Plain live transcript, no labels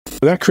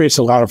That creates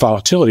a lot of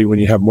volatility when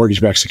you have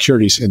mortgage-backed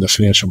securities in the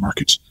financial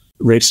markets.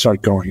 Rates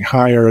start going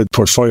higher,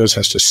 portfolios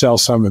has to sell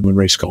some, and when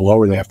rates go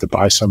lower, they have to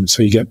buy some. And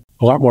so you get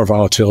a lot more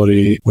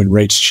volatility when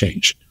rates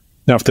change.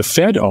 Now, if the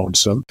Fed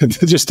owns them, it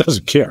just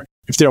doesn't care.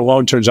 If their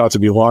loan turns out to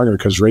be longer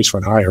because rates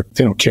went higher,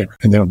 they don't care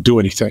and they don't do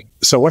anything.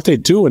 So what they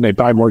do when they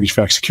buy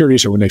mortgage-backed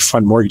securities or when they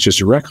fund mortgages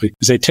directly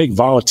is they take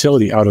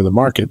volatility out of the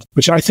market,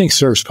 which I think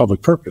serves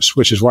public purpose,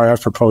 which is why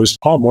I've proposed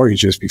all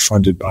mortgages be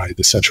funded by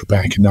the central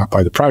bank and not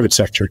by the private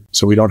sector.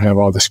 So we don't have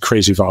all this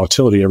crazy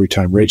volatility every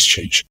time rates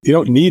change. You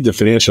don't need the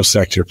financial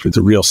sector for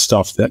the real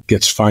stuff that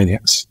gets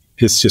financed.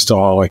 It's just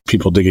all like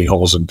people digging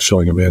holes and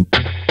filling them in.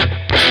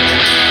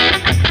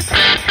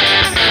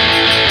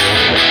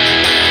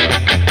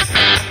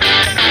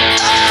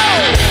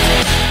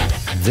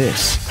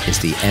 This is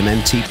the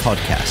MMT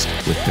Podcast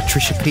with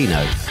Patricia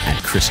Pino and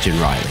Christian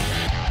Riley.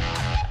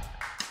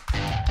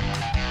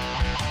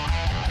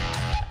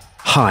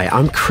 Hi,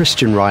 I'm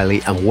Christian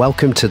Riley and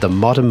welcome to the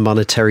Modern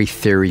Monetary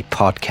Theory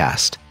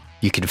Podcast.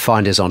 You can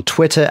find us on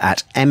Twitter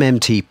at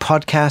MMT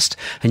Podcast,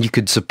 and you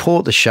can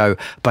support the show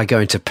by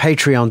going to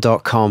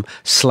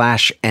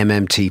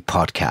patreon.com/MMT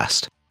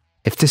Podcast.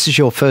 If this is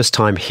your first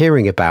time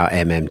hearing about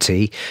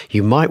MMT,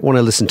 you might want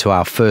to listen to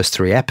our first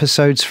 3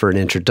 episodes for an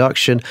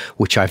introduction,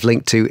 which I've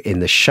linked to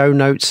in the show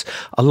notes,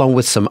 along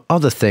with some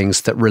other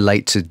things that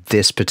relate to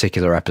this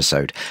particular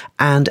episode.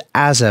 And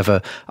as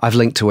ever, I've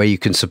linked to where you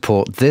can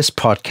support this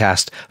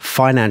podcast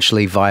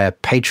financially via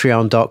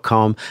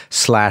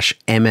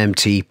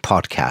patreon.com/MMT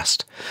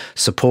Podcast.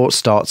 Support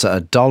starts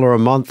at $1 a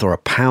month or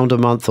 £1 a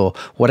month or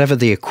whatever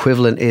the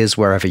equivalent is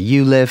wherever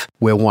you live.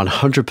 We're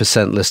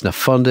 100% listener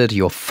funded.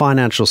 Your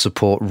financial support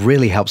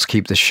really helps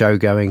keep the show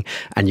going,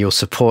 and your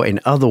support in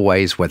other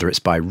ways, whether it's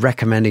by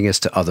recommending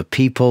us to other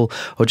people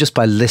or just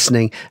by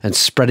listening and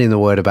spreading the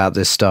word about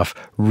this stuff,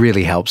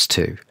 really helps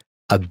too.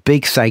 A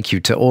big thank you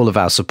to all of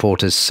our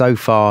supporters so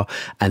far,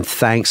 and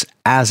thanks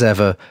as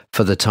ever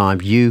for the time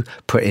you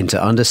put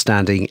into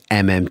understanding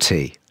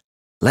MMT.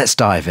 Let's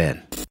dive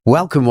in.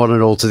 Welcome one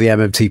and all to the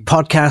MMT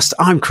Podcast.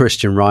 I'm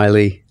Christian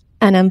Riley.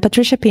 And I'm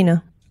Patricia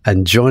Pino.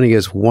 And joining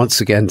us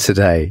once again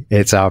today,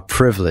 it's our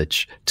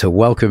privilege to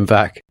welcome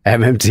back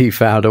MMT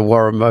founder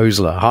Warren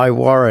Mosler. Hi,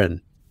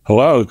 Warren.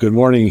 Hello. Good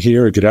morning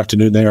here. Good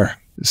afternoon there.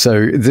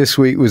 So this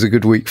week was a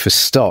good week for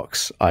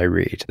stocks, I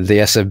read. The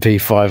S&P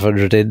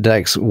 500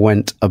 index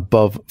went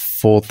above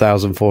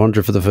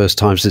 4,400 for the first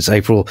time since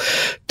April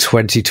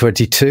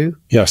 2022.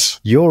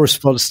 Yes. Your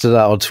response to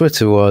that on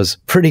Twitter was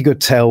pretty good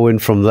tailwind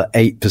from the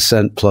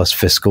 8% plus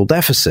fiscal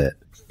deficit.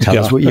 Tell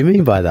us what you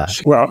mean by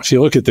that. Well, if you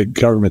look at the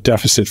government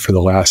deficit for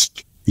the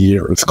last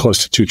year, it's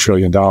close to $2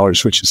 trillion,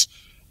 which is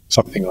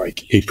something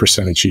like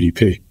 8% of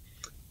GDP.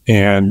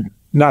 And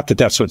not that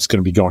that's what's going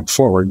to be going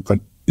forward, but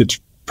it's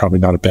probably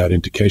not a bad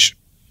indication.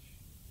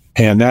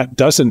 And that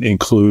doesn't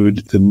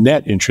include the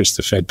net interest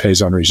the Fed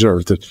pays on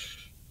reserve. The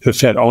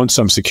Fed owns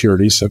some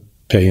securities that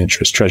pay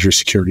interest, treasury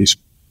securities.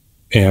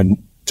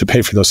 And to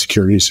pay for those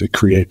securities, it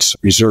creates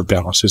reserve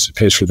balances. It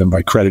pays for them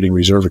by crediting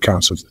reserve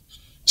accounts of the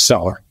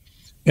seller.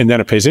 And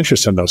then it pays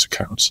interest on those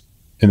accounts.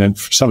 And then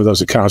for some of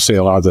those accounts, they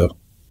allow the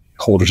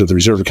holders of the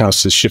reserve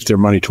accounts to shift their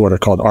money to what are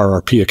called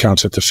RRP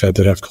accounts at the Fed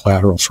that have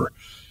collateral for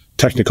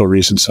technical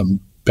reasons.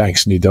 Some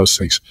banks need those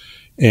things.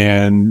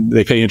 And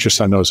they pay interest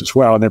on those as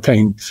well. And they're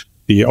paying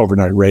the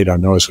overnight rate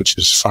on those, which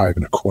is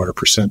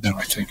 5.25% now,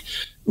 I think,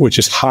 which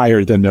is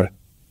higher than the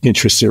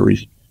interest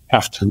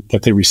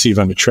that they receive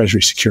on the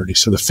treasury security.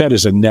 So the Fed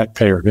is a net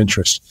payer of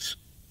interest.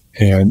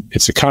 And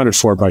it's accounted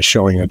for by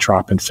showing a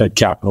drop in Fed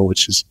capital,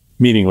 which is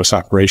meaningless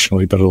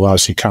operationally, but it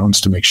allows the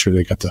accountants to make sure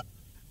they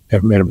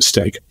haven't made a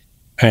mistake.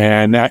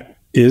 And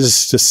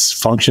this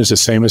functions the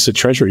same as the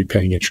Treasury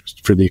paying interest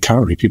for the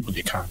economy. People in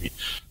the economy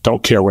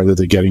don't care whether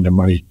they're getting the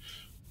money.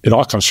 It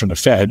all comes from the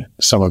Fed.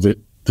 Some of it,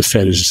 the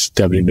Fed is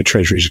debiting the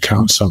Treasury's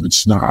account. Some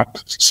it's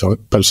not.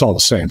 But it's all the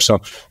same. So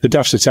the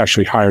deficit's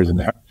actually higher than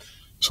that.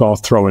 So I'll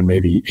throw in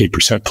maybe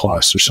 8%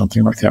 plus or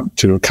something like that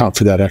to account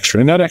for that extra.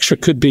 And that extra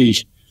could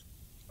be,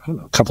 I don't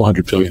know, a couple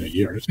 $100 billion a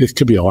year. It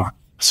could be a lot.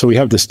 So we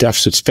have this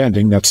deficit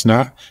spending it's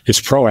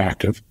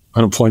proactive.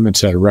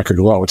 Unemployment's at a record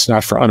low. It's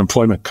not for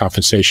unemployment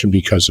compensation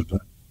because of a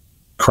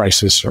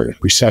crisis or a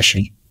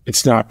recession.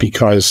 It's not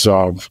because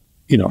of,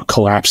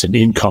 collapse in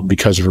income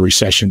because of a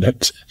recession.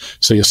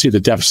 So you'll see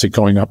the deficit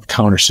going up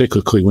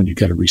counter-cyclically when you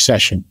get a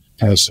recession.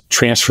 As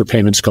transfer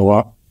payments go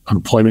up,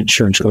 unemployment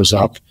insurance goes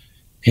up,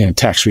 and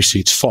tax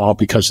receipts fall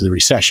because of the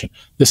recession.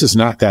 This is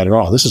not that at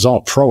all. This is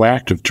all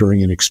proactive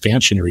during an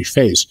expansionary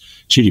phase.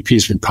 GDP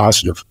has been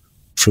positive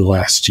for the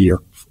last year.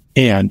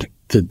 And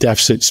the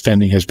deficit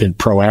spending has been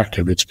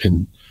proactive. It's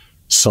been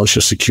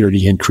Social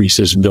Security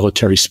increases,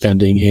 military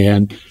spending,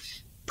 and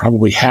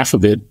probably half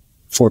of it,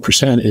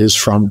 4%, is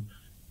from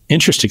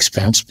interest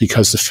expense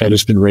because the Fed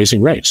has been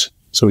raising rates.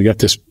 So we got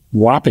this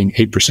whopping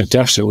 8%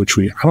 deficit, which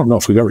I don't know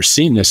if we've ever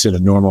seen this in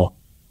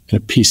a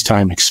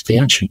peacetime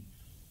expansion.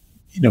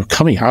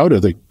 Coming out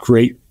of the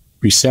Great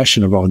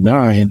Recession of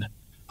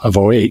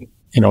 2008,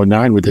 in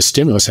 2009 with the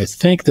stimulus, I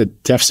think the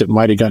deficit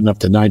might have gotten up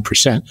to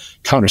 9%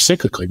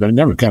 counter-cyclically, but it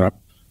never got up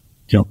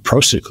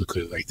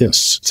procyclically like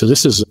this. So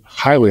this is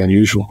highly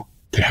unusual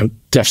to have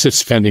deficit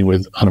spending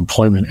with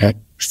unemployment at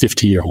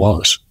 50-year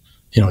lows,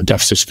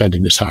 deficit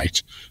spending this high.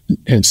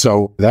 And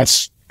so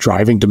that's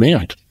driving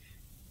demand.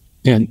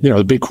 And,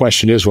 the big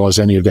question is, well, is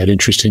any of that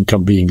interest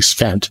income being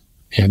spent?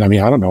 And I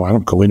mean, I don't know. I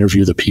don't go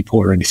interview the people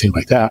or anything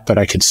like that, but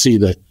I can see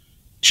the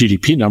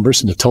GDP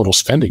numbers and the total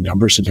spending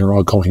numbers, and they're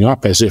all going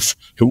up as if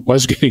it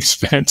was getting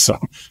spent. So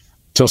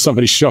until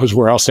somebody shows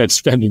where else that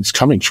spending's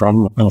coming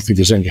from, I don't think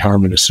there's any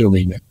harm in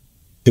assuming that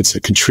it's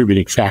a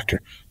contributing factor.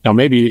 Now,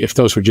 maybe if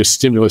those were just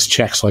stimulus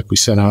checks like we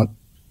sent out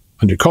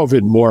under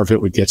COVID, more of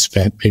it would get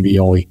spent. Maybe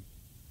only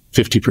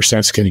 50%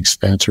 is getting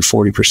spent or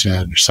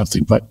 40% or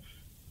something. But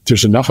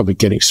there's enough of it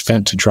getting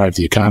spent to drive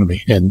the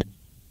economy. And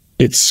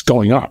it's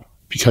going up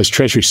because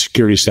Treasury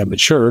securities that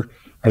mature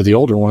are the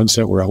older ones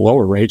that were at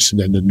lower rates, and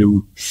then the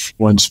new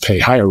ones pay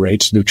higher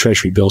rates. New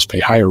Treasury bills pay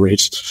higher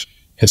rates.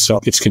 And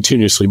so it's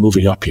continuously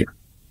moving up here.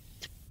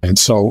 And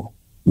so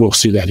we'll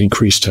see that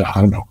increase to,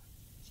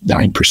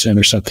 9%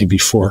 or something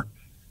before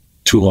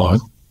too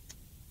long.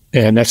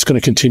 And that's going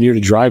to continue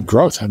to drive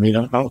growth. I mean,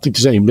 I don't think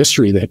there's any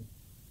mystery that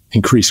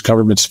increased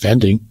government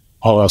spending,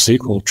 all else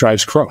equal,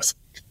 drives growth.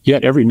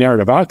 Yet every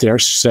narrative out there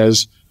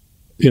says,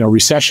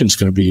 recession's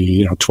going to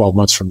be, 12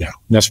 months from now.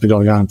 And that's been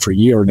going on for a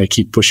year, and they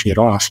keep pushing it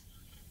off.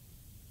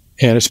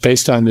 And it's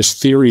based on this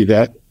theory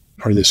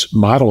or this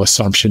model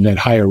assumption that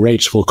higher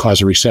rates will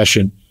cause a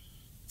recession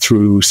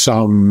through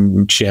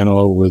some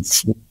channel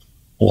with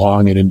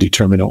long and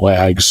indeterminate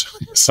lags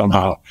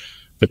somehow.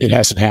 But it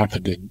hasn't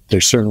happened. And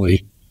there's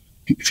certainly,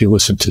 if you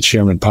listen to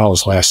Chairman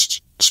Powell's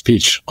last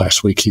speech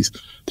last week,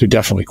 they're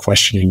definitely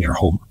questioning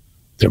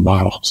their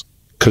models,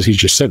 because he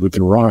just said we've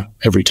been wrong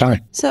every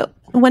time. So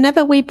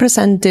whenever we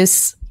present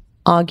this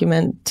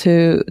argument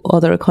to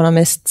other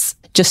economists,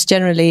 just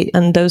generally,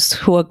 and those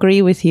who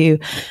agree with you,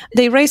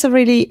 they raise a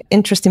really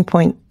interesting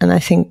point, and I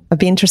think I'd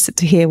be interested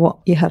to hear what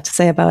you have to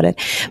say about it.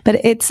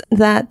 But it's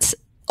that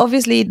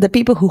obviously the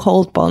people who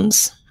hold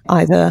bonds,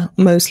 either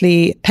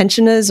mostly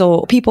pensioners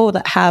or people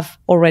that have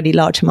already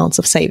large amounts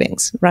of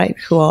savings, right,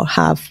 who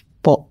have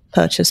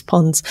purchased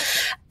bonds,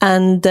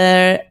 and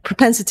their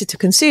propensity to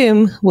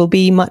consume will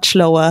be much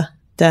lower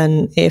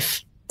than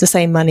if the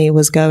same money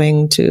was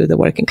going to the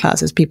working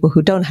classes, people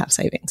who don't have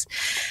savings.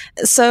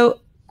 So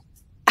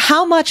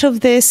how much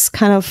of this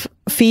kind of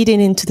feeding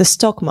into the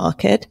stock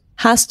market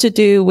has to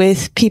do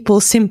with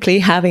people simply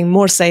having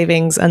more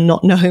savings and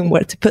not knowing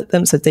where to put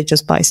them, so they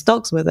just buy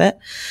stocks with it?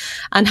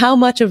 And how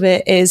much of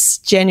it is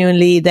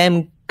genuinely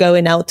them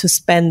going out to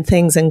spend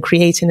things and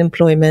creating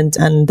employment,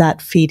 and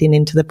that feeding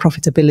into the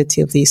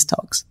profitability of these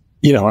stocks?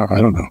 I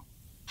don't know.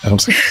 I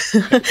don't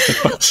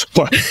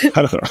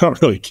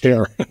really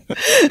care.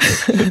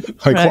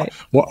 Right.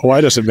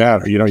 Why does it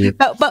matter?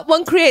 But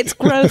one creates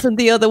growth and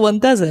the other one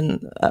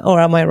doesn't, or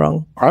am I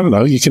wrong? I don't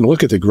know. You can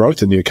look at the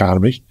growth in the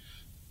economy.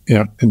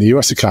 And the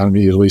U.S.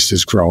 economy at least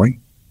is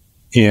growing.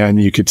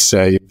 And you could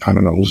say,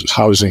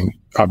 housing,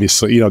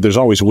 obviously, there's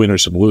always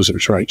winners and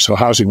losers, right? So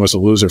housing was a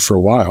loser for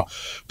a while.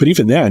 But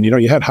even then,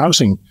 you had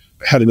housing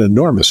had an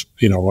enormous,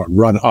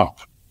 run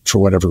up for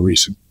whatever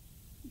reason.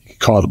 You could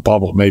call it a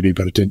bubble maybe,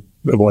 but it didn't.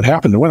 What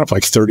happened, it went up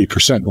like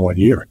 30% in 1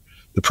 year,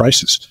 the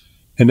prices.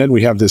 And then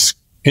we have this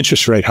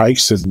interest rate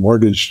hikes and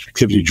mortgage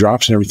activity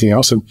drops and everything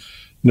else. And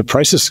the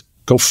prices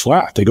go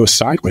flat. They go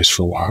sideways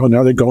for a while. And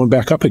now they're going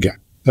back up again.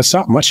 That's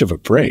not much of a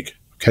break.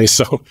 Okay.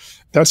 So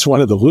that's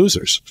one of the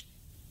losers.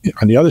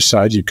 On the other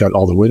side, you've got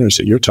all the winners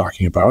that you're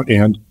talking about.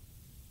 And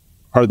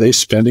are they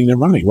spending their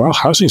money? Well,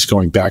 housing's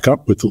going back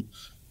up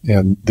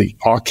and the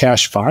all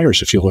cash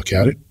buyers, if you look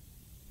at it,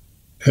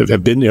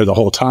 have been there the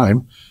whole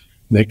time.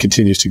 And it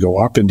continues to go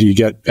up. And do you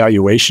get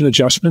valuation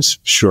adjustments?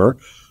 Sure.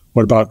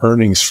 What about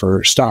earnings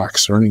for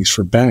stocks, earnings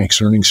for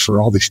banks, earnings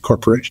for all these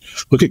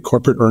corporations? Look at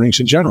corporate earnings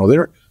in general.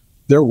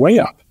 They're way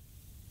up.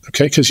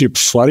 Okay. Because you're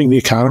flooding the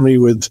economy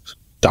with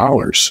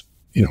dollars,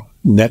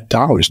 net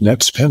dollars,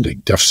 net spending,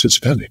 deficit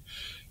spending.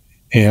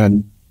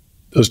 And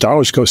those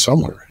dollars go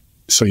somewhere.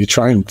 So you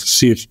try and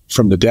see it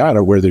from the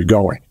data where they're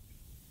going.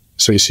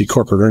 So you see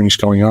corporate earnings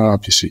going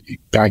up, you see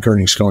bank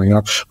earnings going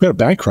up. We had a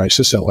bank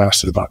crisis that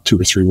lasted about 2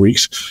 or 3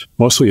 weeks,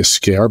 mostly a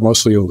scare,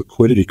 mostly a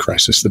liquidity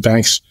crisis. The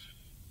banks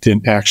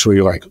didn't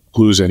actually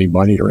lose any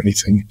money or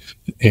anything,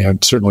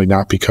 and certainly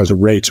not because of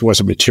rates. It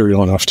wasn't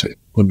material enough to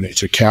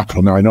eliminate their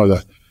capital. Now, I know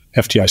the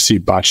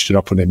FDIC botched it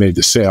up when they made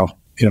the sale.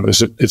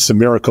 It's the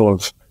miracle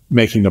of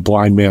making the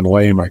blind man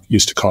lame, I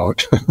used to call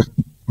it,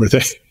 where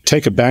they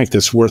take a bank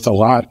that's worth a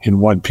lot in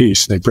one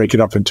piece, and they break it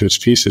up into its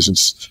pieces,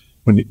 and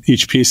when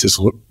each piece is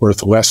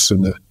worth less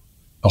than the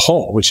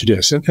whole, which it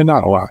is, and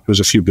not a lot. It was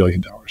a few $1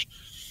 billion.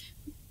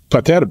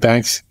 But they had a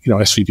bank,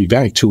 SVB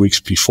Bank, 2 weeks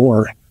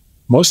before.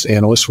 Most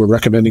analysts were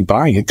recommending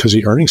buying it because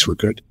the earnings were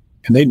good.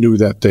 And they knew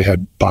that they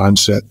had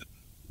bonds that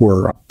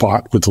were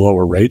bought with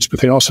lower rates, but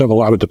they also have a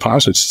lot of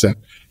deposits that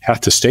have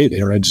to stay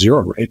there at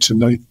zero rates.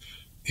 And they,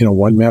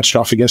 one matched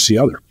off against the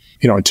other,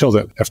 until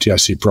the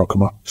FDIC broke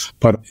them up.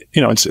 But,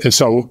 and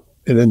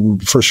then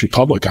First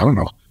Republic,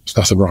 There's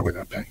nothing wrong with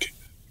that bank.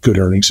 Good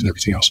earnings and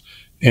everything else.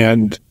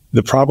 And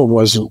the problem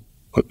was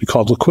what we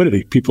called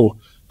liquidity. People,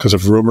 because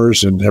of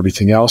rumors and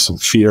everything else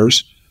and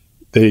fears,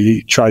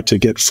 they tried to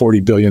get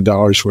 $40 billion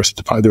worth of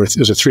deposits.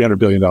 There was a $300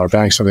 billion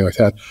bank, something like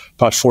that,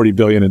 about $40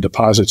 billion in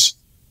deposits.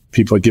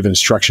 People had given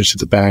instructions to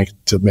the bank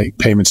to make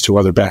payments to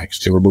other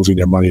banks. They were moving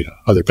their money to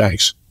other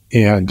banks.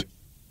 And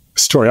the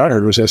story I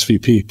heard was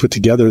SVP put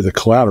together the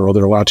collateral.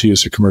 They're allowed to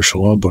use the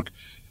commercial loan book.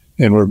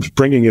 And we're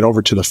bringing it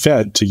over to the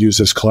Fed to use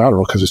this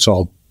collateral because it's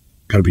all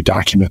got to be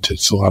documented.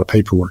 It's a lot of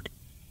paperwork.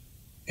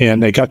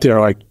 And they got there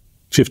like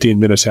 15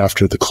 minutes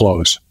after the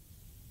close.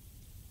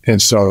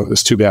 And so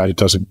it's too bad it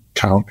doesn't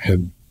count,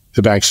 and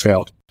the banks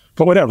failed.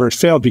 But whatever, it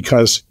failed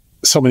because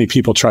so many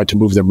people tried to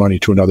move their money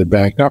to another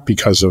bank, not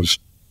because of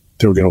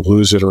they were going to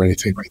lose it or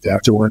anything like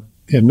that. There weren't,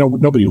 and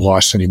nobody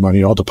lost any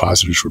money. All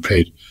depositors were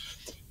paid,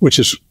 which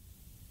is,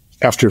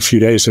 after a few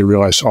days, they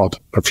realized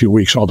a few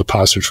weeks, all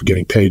depositors were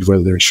getting paid,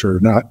 whether they're insured or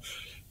not.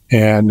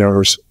 And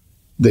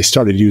they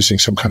started using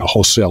some kind of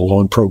wholesale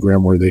loan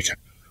program where they could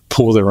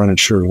pool their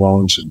uninsured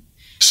loans and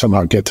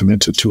somehow get them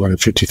into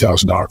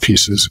 $250,000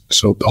 pieces.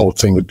 So the whole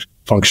thing would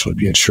functionally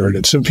be insured.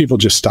 And some people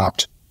just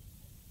stopped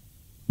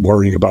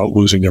worrying about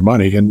losing their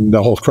money, and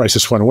the whole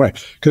crisis went away.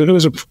 Because it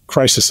was a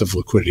crisis of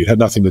liquidity. It had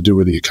nothing to do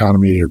with the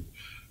economy or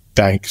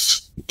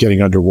banks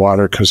getting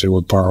underwater because they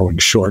were borrowing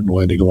short and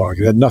lending long.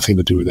 It had nothing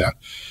to do with that.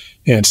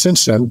 And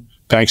since then,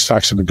 bank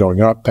stocks have been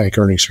going up, bank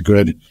earnings are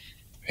good,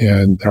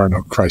 and there are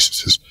no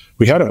crises.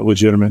 We had a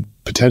legitimate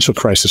potential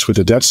crisis with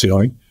the debt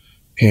ceiling,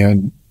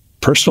 and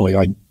personally,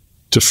 I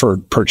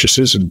deferred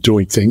purchases and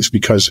doing things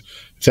because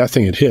if that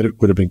thing had hit, it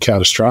would have been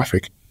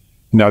catastrophic.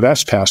 Now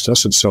that's past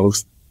us, and so,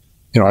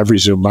 I've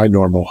resumed my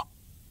normal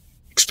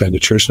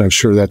expenditures, and I'm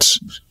sure that's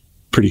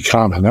pretty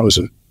common. That was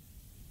a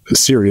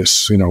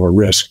serious, a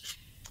risk.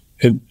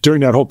 And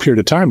during that whole period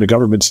of time, the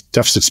government's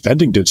deficit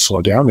spending did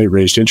slow down. They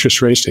raised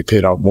interest rates. They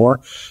paid out more,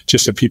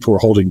 just that people were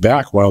holding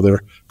back while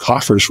their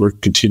coffers were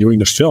continuing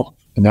to fill.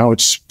 And now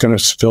it's going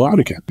to spill out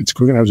again.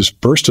 We're going to have this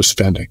burst of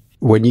spending.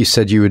 When you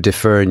said you were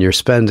deferring your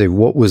spending,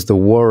 what was the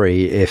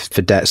worry if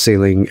the debt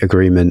ceiling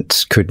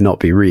agreement could not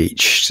be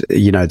reached,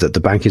 that the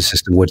banking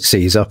system would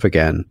seize up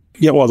again?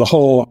 Yeah, well, the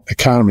whole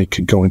economy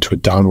could go into a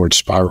downward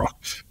spiral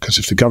because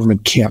if the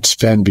government can't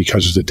spend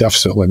because of the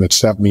deficit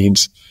limits, that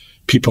means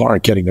people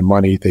aren't getting the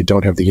money. They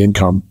don't have the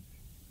income,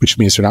 which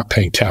means they're not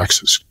paying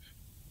taxes.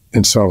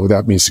 And so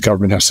that means the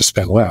government has to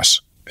spend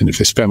less. And if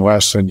they spend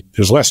less, then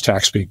there's less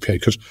tax being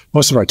paid because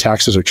most of our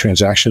taxes are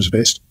transactions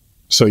based.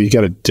 So you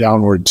get a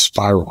downward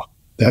spiral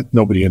that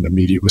nobody in the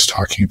media was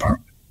talking about,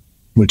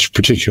 which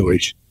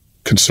particularly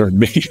concerned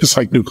me. It's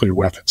like nuclear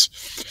weapons.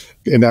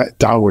 In that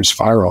downward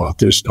spiral,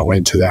 there's no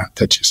end to that.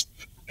 That just,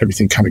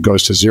 everything kind of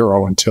goes to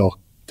zero until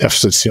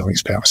deficit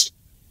ceiling's passed.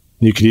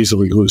 And you could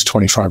easily lose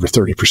 25 or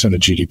 30% of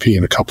GDP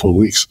in a couple of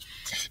weeks.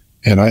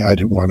 And I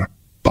didn't want to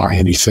buy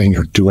anything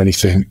or do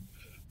anything,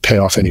 pay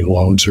off any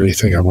loans or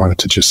anything. I wanted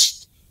to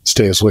just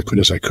stay as liquid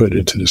as I could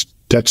into this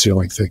debt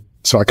ceiling thing.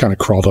 So I kind of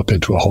crawled up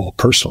into a hole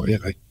personally,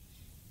 and I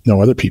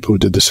know other people who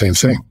did the same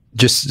thing.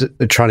 Just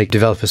trying to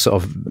develop a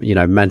sort of,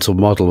 mental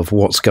model of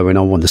what's going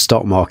on when the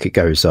stock market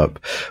goes up.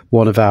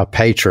 One of our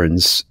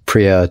patrons,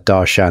 Priya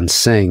Darshan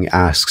Singh,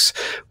 asks,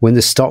 when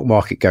the stock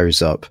market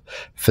goes up,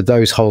 for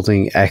those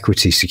holding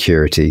equity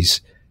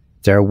securities,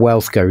 their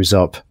wealth goes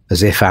up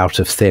as if out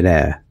of thin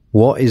air.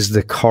 What is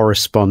the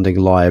corresponding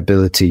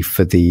liability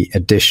for the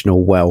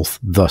additional wealth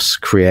thus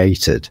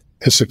created?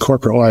 It's a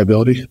corporate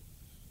liability.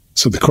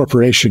 So the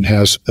corporation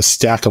has a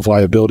stack of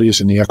liabilities,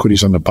 and the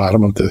equities on the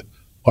bottom of the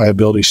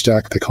liability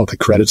stack. They call it the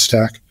credit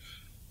stack.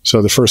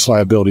 So the first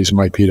liabilities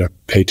might be to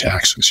pay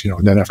taxes,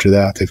 and then after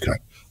that, they've got,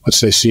 let's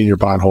say, senior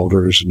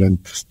bondholders, and then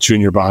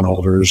junior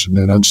bondholders, and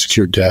then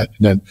unsecured debt.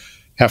 And then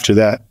after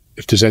that,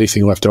 if there's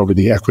anything left over,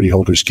 the equity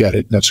holders get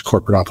it, and that's a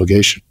corporate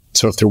obligation.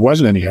 So if there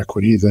wasn't any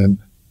equity, then,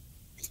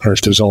 or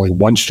if there's only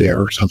one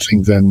share or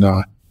something, then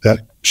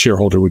that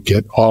shareholder would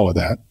get all of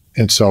that.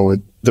 And so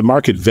the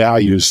market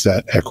values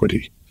that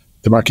equity.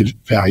 The market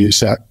values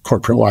that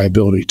corporate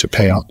liability to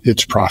pay out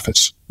its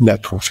profits,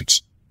 net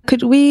profits.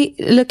 Could we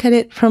look at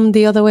it from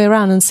the other way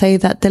around and say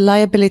that the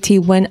liability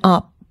went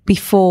up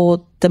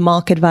before the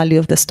market value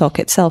of the stock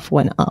itself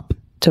went up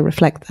to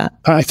reflect that?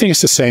 I think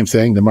it's the same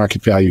thing. The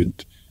market value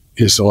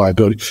is the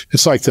liability.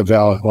 It's like the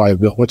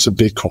liability. What's a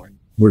Bitcoin?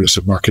 Where does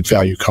the market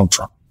value come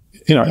from?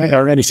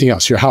 Or anything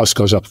else. Your house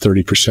goes up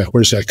 30%.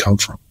 Where does that come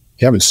from?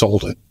 You haven't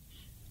sold it.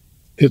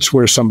 It's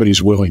where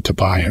somebody's willing to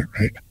buy it,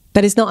 right?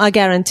 But it's not a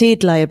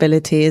guaranteed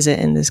liability, is it,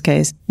 in this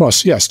case? Well,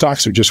 yeah,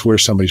 stocks are just where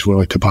somebody's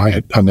willing to buy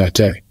it on that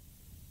day,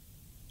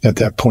 at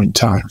that point in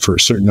time, for a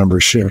certain number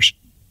of shares.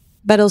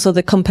 But also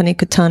the company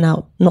could turn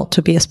out not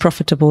to be as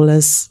profitable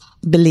as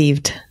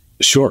believed.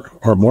 Sure,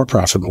 or more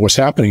profitable. What's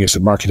happening is the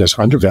market has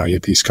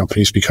undervalued these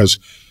companies because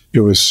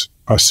it was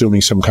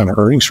assuming some kind of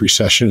earnings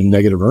recession and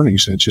negative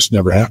earnings, and it just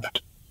never happened.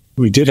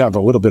 We did have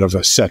a little bit of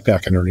a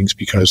setback in earnings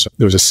because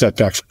there was a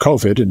setback for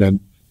COVID, and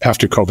then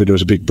after COVID, there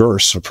was a big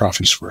burst, so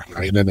profits were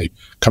high, and then they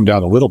come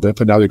down a little bit,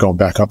 but now they're going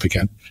back up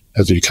again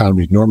as the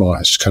economy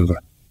normalized. Kind of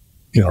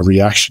a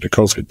reaction to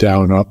COVID,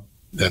 down, up,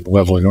 then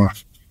leveling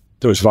off.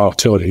 There was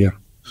volatility, yeah.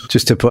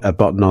 Just to put a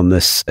button on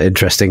this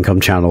interest income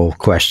channel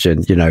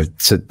question,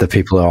 so the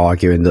people are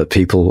arguing that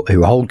people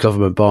who hold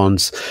government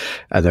bonds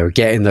and they're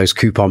getting those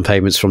coupon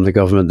payments from the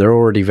government, they're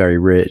already very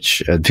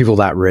rich. And people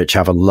that rich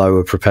have a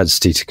lower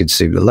propensity to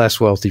consume the less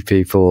wealthy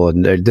people.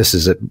 And this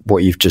is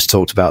what you've just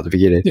talked about at the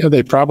beginning. Yeah,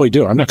 they probably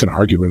do. I'm not going to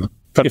argue with them.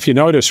 But if you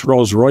notice,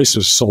 Rolls Royce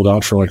is sold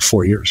out for like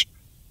 4 years.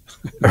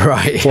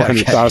 Right.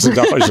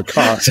 $400,000 a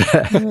car.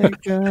 Oh my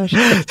gosh.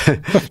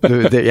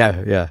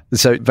 Yeah.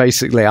 So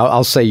basically,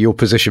 I'll say your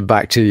position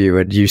back to you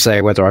and you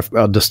say whether I've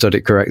understood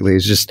it correctly.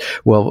 Is just,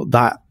 well,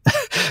 that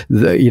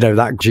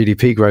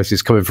GDP growth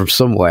is coming from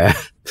somewhere.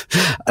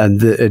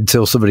 And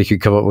until somebody can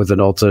come up with an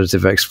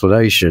alternative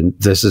explanation,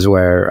 this is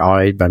where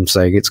I am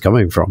saying it's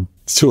coming from.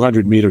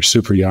 200-meter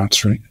super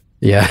yachts, right?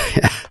 Yeah.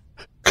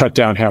 Cut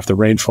down half the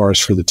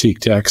rainforest for the teak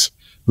decks.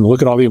 And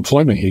look at all the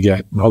employment you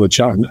get and all the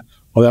jobs.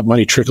 All that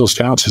money trickles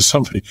down to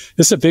somebody.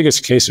 This is the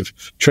biggest case of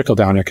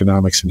trickle-down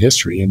economics in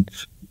history. And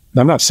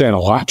I'm not saying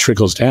a lot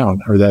trickles down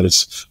or that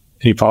it's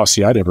any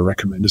policy I'd ever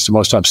recommend. It's the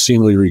most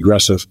obscenely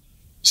regressive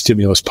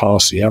stimulus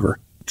policy ever.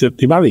 The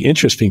amount of the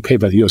interest being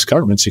paid by the U.S.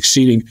 government is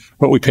exceeding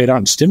what we paid out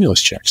in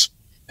stimulus checks.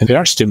 And they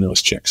are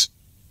stimulus checks,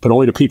 but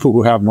only to people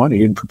who have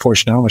money in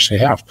proportion to how much they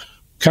have.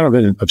 Kind of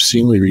an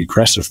obscenely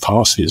regressive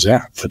policy is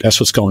that, but that's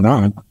what's going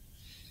on.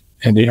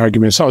 And the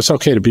argument is, it's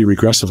okay to be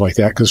regressive like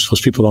that because those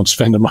people don't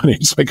spend the money.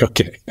 It's like,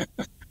 okay.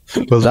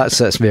 Well, that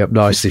sets me up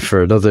nicely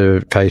for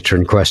another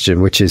patron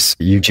question, which is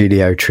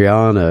Eugenio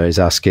Triana is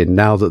asking,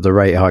 now that the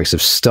rate hikes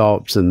have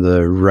stopped and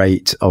the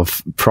rate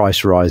of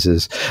price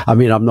rises, I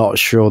mean, I'm not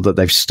sure that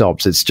they've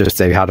stopped. It's just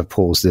they've had a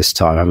pause this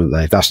time, haven't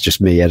they? That's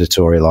just me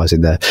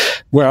editorializing there.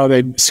 Well,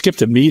 they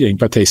skipped a meeting,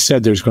 but they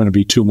said there's going to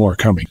be 2 more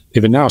coming.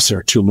 They've announced there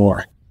are 2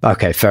 more.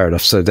 Okay, fair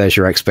enough. So there's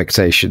your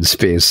expectations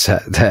being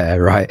set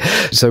there, right?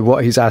 So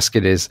what he's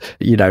asking is,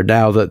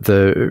 now that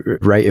the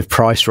rate of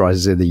price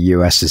rises in the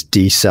US has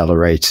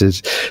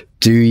decelerated,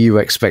 do you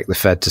expect the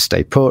Fed to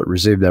stay put,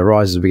 resume their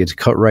rises, and begin to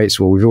cut rates?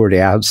 Well, we've already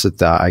answered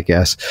that, I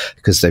guess,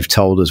 because they've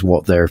told us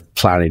what they're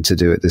planning to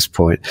do at this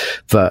point.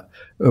 But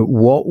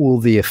what will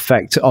the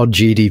effect on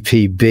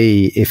GDP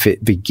be if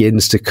it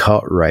begins to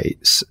cut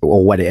rates,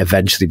 or when it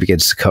eventually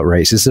begins to cut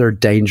rates? Is there a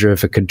danger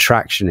of a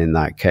contraction in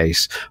that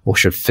case, or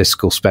should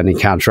fiscal spending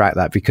counteract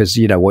that? Because,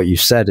 what you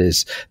said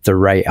is the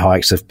rate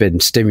hikes have been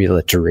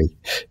stimulatory.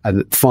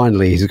 And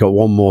finally, he's got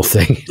one more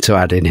thing to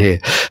add in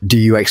here. Do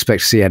you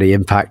expect to see any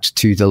impact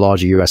to the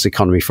larger US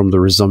economy from the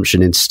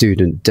resumption in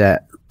student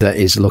debt that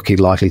is looking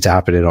likely to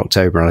happen in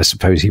October? And I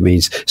suppose he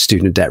means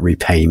student debt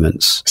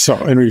repayments. So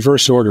in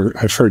reverse order,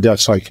 I've heard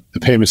that's like the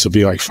payments will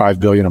be like $5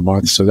 billion a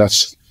month. So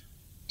that's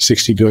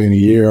 $60 billion a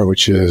year,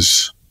 which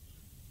is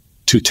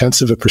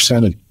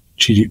 0.2% of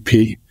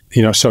GDP.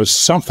 So it's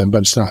something,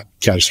 but it's not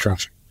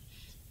catastrophic.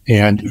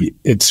 And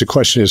the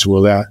question is,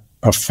 will that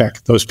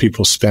affect those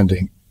people's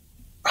spending?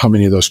 How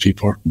many of those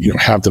people,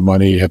 have the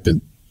money, have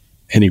been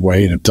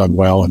anyway, and have done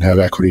well and have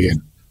equity?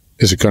 And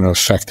is it going to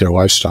affect their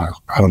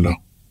lifestyle? I don't know.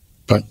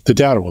 But the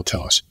data will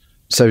tell us.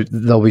 So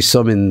there'll be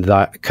some in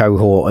that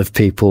cohort of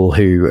people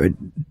who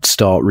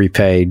start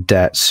repaying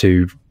debts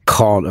who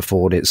can't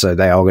afford it, so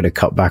they are going to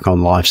cut back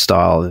on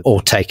lifestyle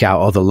or take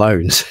out other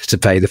loans to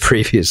pay the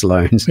previous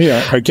loans.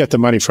 Yeah, or get the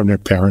money from their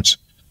parents.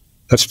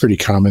 That's pretty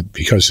common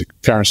because the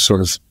parents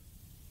sort of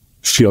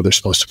feel they're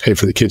supposed to pay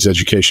for the kids'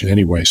 education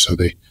anyway, so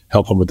they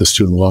help them with the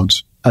student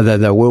loans. And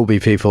then there will be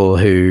people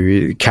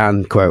who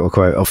can, quote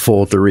unquote,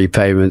 afford the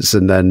repayments,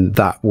 and then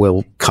that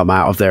will come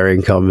out of their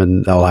income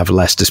and they'll have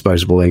less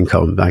disposable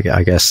income.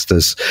 I guess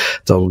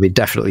there'll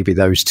definitely be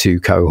those 2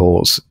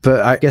 cohorts.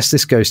 But I guess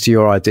this goes to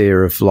your idea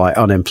of like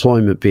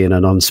unemployment being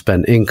an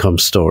unspent income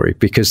story,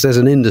 because there's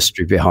an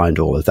industry behind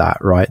all of that,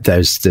 right?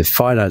 There's the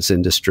finance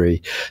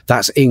industry.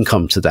 That's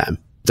income to them,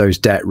 those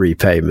debt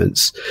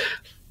repayments.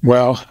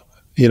 Well,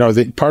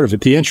 part of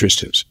it, the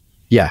interest is.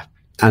 Yeah.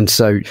 And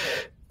so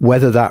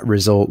whether that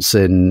results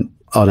in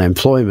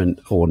unemployment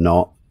or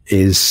not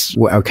is,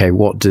 okay,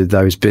 what do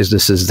those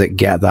businesses that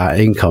get that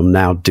income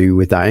now do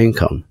with that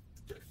income?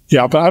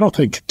 Yeah, but I don't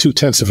think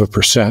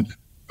 0.2%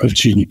 of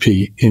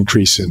GDP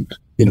increase in,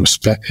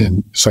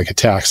 it's like a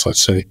tax,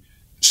 let's say.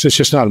 It's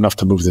just not enough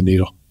to move the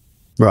needle.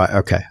 Right,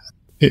 okay.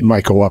 It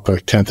might go up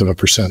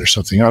 0.1% or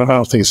something. I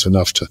don't think it's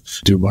enough to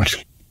do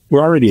much.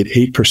 We're already at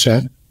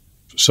 8%.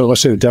 So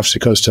let's say the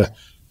deficit goes to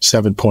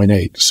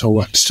 7.8. So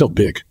what? It's still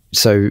big.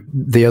 So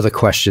the other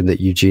question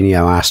that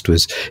Eugenio asked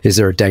was, is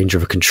there a danger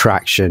of a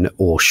contraction,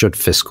 or should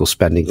fiscal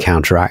spending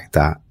counteract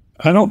that?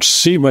 I don't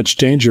see much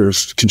danger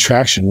of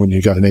contraction when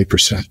you've got an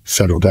 8%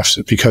 federal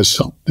deficit,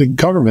 because the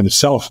government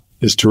itself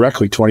is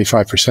directly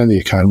 25% of the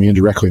economy, and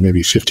directly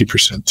maybe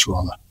 50% through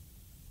all the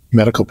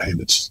medical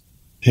payments.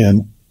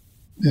 And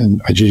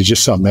I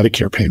just saw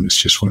Medicare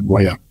payments just went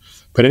way up.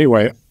 But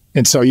anyway,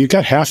 and so you've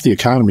got half the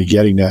economy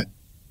getting that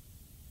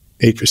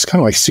 8%. It's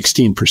kind of like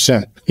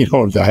 16%,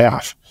 of the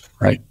half,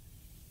 right?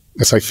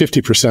 It's like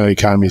 50% of the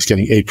economy is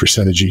getting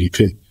 8% of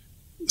GDP.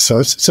 So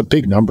it's a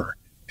big number.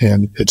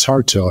 And it's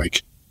hard to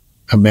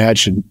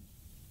imagine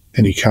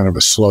any kind of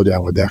a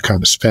slowdown with that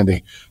kind of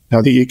spending.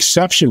 Now, the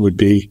exception would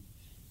be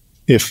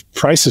if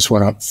prices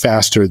went up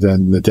faster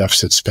than the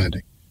deficit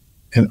spending.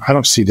 And I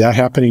don't see that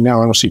happening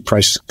now. I don't see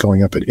prices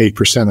going up at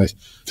 8%.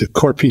 The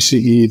core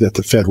PCE that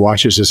the Fed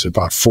watches is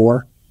about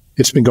 4%.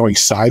 It's been going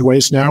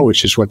sideways now,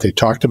 which is what they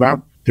talked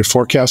about. Their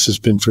forecast has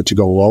been for it to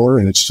go lower,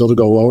 and it's still to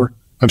go lower.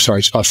 I'm sorry,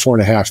 it's about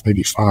 4.5%,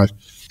 maybe 5%.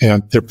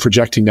 And they're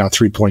projecting now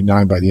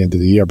 3.9% by the end of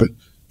the year. But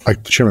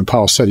like Chairman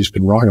Powell said, he's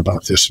been wrong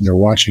about this, and they're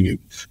watching it.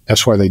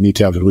 That's why they need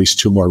to have at least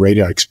 2 more rate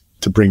hikes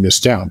to bring this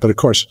down. But of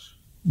course,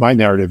 my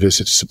narrative is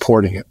it's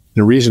supporting it.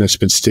 The reason it's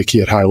been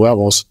sticky at high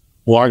levels,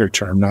 longer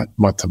term, not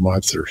month to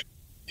month or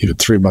even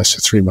 3 months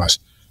to 3 months,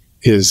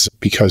 is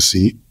because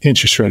the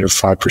interest rate of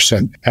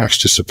 5% acts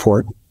to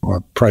support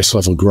a price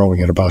level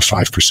growing at about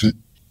 5%.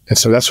 And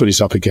so that's what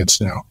he's up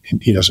against now.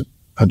 And he doesn't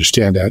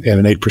understand that.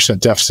 And an 8%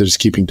 deficit is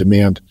keeping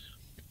demand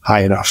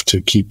high enough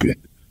to keep it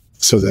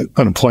so that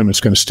unemployment's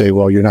going to stay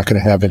low. You're not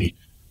going to have any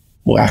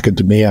lack of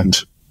demand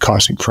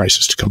causing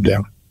prices to come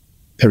down.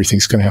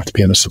 Everything's going to have to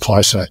be on the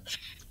supply side.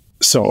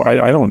 So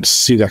I don't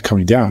see that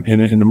coming down.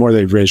 And the more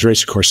they raise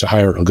rates, of course, the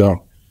higher it'll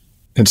go.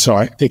 And so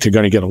I think they're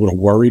going to get a little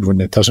worried when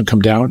it doesn't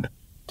come down.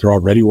 They're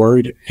already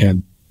worried,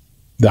 and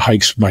the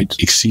hikes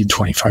might exceed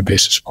 25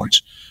 basis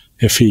points.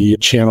 If he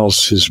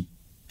channels his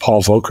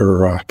Paul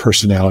Volcker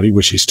personality,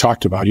 which he's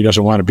talked about, he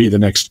doesn't want to be the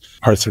next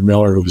Arthur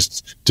Miller who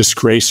was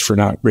disgraced for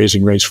not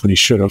raising rates when he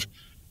should have,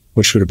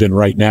 which would have been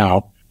right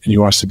now. And he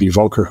wants to be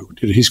Volcker.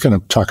 He's going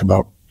to talk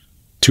about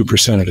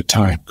 2% at a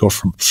time, go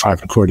from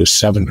 5.25 to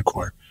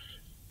 7.25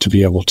 to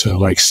be able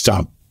to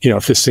stop.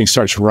 If this thing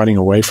starts running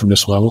away from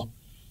this level,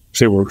 if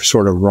they were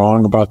sort of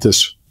wrong about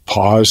this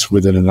pause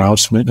with an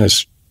announcement,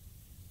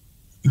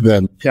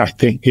 then I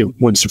think it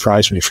wouldn't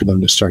surprise me for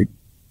them to start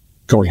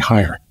going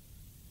higher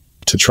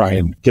to try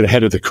and get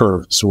ahead of the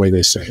curve. It's the way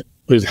they say it.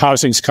 With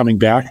housing's coming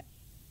back,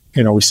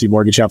 we see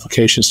mortgage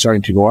applications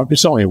starting to go up.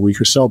 It's only a week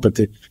or so, but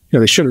they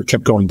should have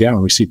kept going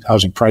down. We see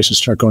housing prices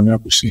start going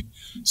up. We see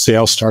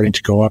sales starting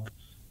to go up.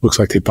 Looks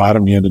like they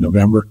bottomed the end of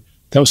November.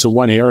 That was the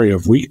one area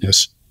of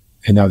weakness.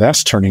 And now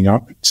that's turning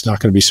up. It's not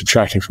going to be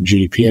subtracting from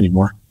GDP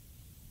anymore.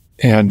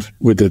 And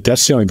with the debt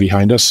ceiling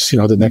behind us,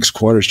 the next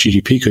quarter's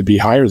GDP could be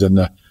higher than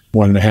the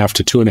 1.5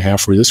 to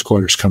 2.5 where this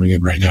quarter's coming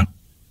in right now.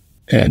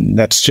 And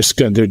that's just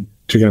they're going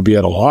to be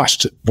at a loss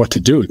to what to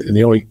do. And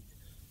the only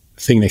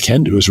thing they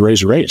can do is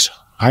raise rates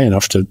high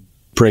enough to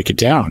break it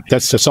down.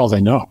 That's all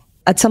they know.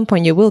 At some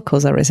point, you will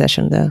cause a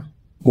recession there.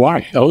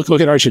 Why?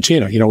 Look at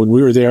Argentina. When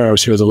we were there, I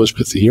was here with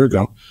Elizabeth a year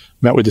ago,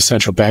 met with the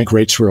central bank.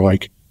 Rates were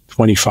like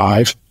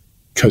 25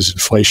 because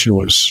inflation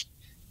was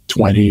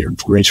 20, or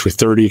rates were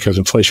 30 because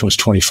inflation was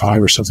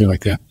 25 or something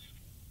like that.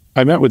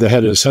 I met with the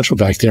head of the central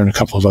bank there and a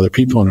couple of other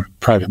people in a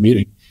private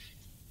meeting.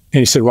 And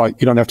he said, well,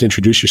 you don't have to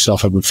introduce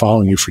yourself. I've been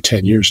following you for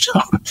 10 years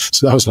now.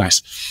 So that was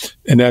nice.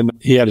 And then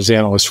he had his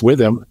analyst with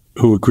him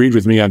who agreed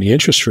with me on the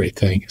interest rate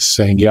thing,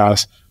 saying, yeah,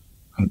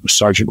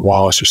 Sergeant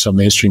Wallace or some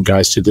mainstream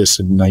guys did this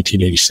in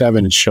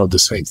 1987 and showed the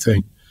same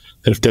thing,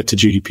 that if debt to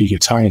GDP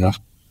gets high enough.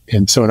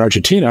 And so in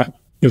Argentina,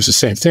 it was the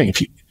same thing. If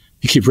you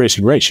keep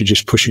raising rates, you're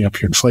just pushing up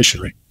your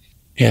inflation rate.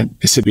 And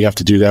they said, we have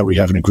to do that. We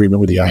have an agreement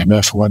with the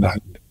IMF and whatnot.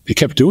 They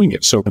kept doing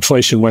it. So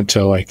inflation went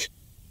to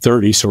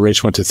 30, so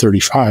rates went to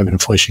 35, and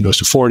inflation goes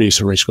to 40,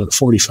 so rates go to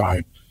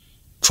 45.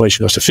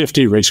 Inflation goes to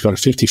 50, rates go to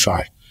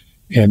 55.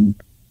 And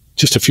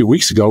just a few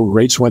weeks ago,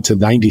 rates went to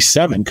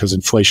 97 because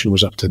inflation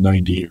was up to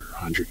 90 or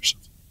 100 or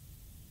something.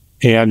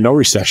 And no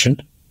recession,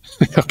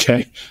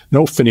 okay?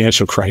 No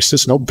financial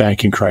crisis, no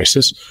banking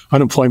crisis.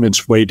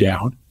 Unemployment's way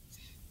down.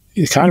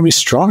 The economy's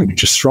strong. You're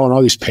just throwing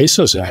all these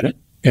pesos at it.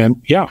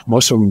 And yeah,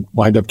 most of them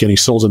wind up getting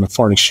sold in the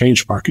foreign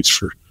exchange markets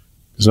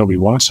because nobody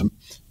wants them.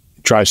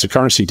 It drives the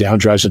currency down,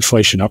 drives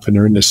inflation up, and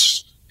they're in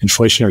this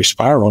inflationary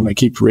spiral, and they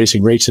keep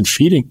raising rates and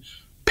feeding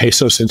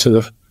pesos into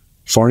the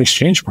foreign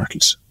exchange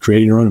markets,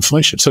 creating their own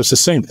inflation. So it's the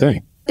same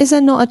thing. Is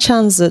there not a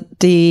chance that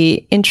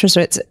the interest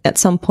rates at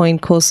some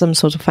point cause some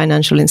sort of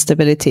financial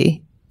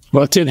instability?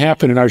 Well, it didn't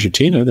happen in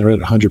Argentina. They're at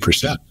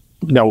 100%.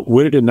 Now,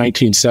 would it in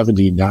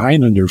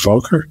 1979 under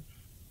Volcker?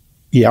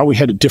 Yeah, we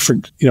had a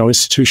different,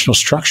 institutional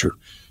structure.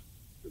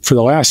 For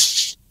the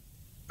last,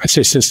 I'd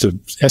say since the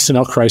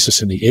S&L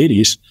crisis in the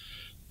 80s,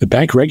 the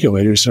bank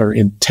regulators are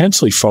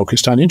intensely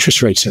focused on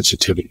interest rate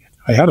sensitivity.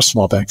 I had a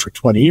small bank for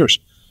 20 years.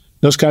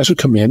 Those guys would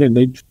come in and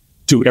they'd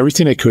do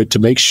everything they could to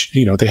make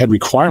they had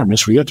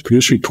requirements where you had to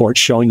produce reports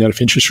showing that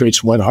if interest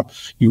rates went up,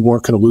 you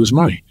weren't going to lose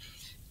money.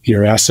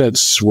 Your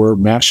assets were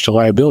matched to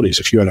liabilities.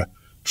 If you had a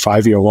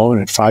 5-year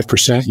loan at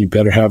 5%, you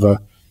better have a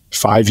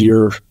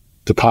 5-year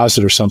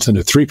deposit or something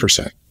at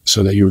 3%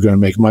 so that you were going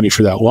to make money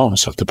for that loan.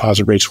 So if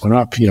deposit rates went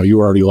up, you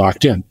were already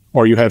locked in.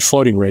 Or you had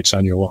floating rates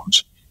on your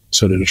loans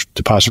so that if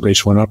deposit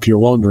rates went up, your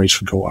loan rates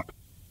would go up.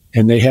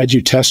 And they had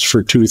you test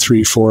for 2,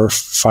 3, 4,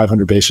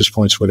 500 basis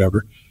points,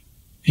 whatever,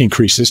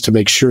 increases to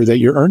make sure that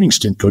your earnings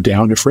didn't go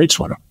down if rates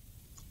went up.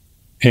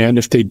 And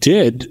if they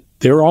did,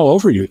 they were all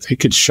over you. They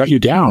could shut you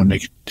down.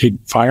 They'd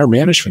fire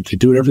management. They'd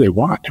do whatever they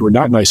want. They were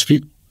not nice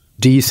people.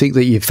 Do you think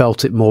that you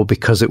felt it more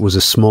because it was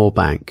a small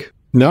bank?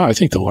 No, I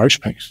think the large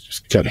banks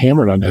just got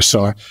hammered on this.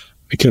 So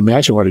I can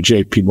imagine what a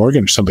JP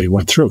Morgan or somebody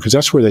went through, because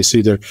that's where they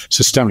see their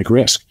systemic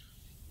risk.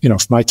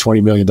 if my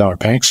 $20 million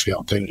banks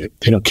fail, they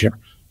don't care.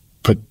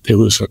 But they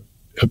lose a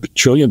 $1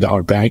 trillion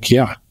bank,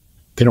 yeah,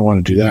 they don't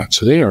want to do that.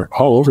 So they are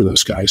all over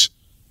those guys,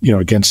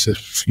 against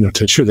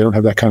to ensure they don't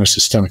have that kind of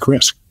systemic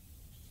risk,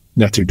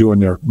 and that they're doing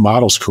their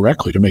models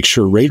correctly to make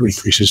sure rate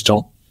increases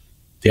don't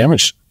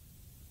damage them.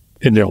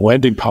 In their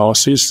lending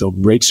policies, the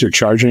rates they're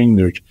charging,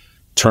 their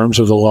terms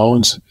of the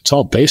loans, it's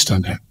all based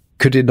on that.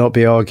 Could it not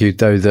be argued,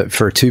 though, that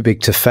for a too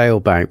big to fail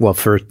bank,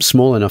 for a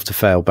small enough to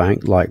fail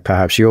bank, like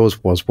perhaps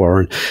yours was,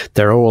 Warren,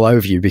 they're all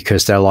over you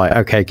because they're like,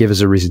 okay, give us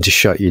a reason to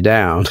shut you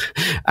down.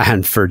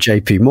 And for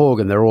JP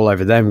Morgan, they're all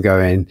over them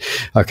going,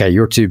 okay,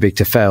 you're too big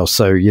to fail.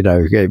 So,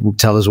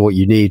 tell us what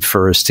you need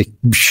for us to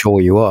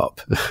shore you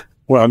up.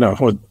 Well,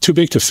 no, too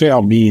big to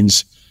fail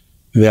means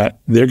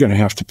that they're going to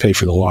have to pay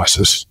for the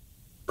losses,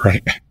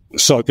 right?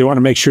 So they want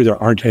to make sure there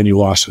aren't any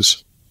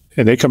losses.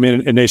 And they come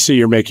in and they see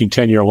you're making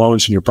 10-year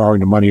loans and you're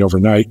borrowing the money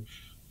overnight.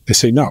 They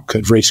say, no,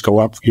 because rates go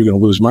up, you're going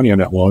to lose money on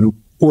that loan,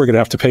 or we're going to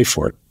have to pay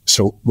for it.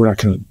 So we're not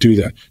going to do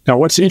that. Now,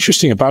 what's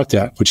interesting about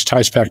that, which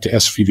ties back to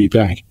SVB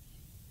Bank,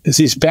 is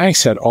these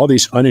banks had all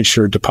these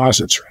uninsured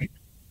deposits, right?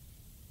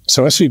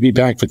 So SVB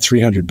Bank with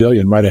 $300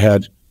 billion might have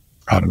had,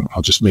 I don't know,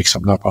 I'll just make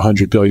something up,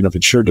 $100 billion of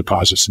insured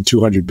deposits and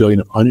 $200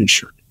 billion of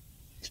uninsured.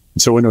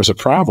 And so when there was a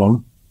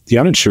problem, the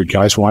uninsured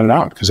guys wanted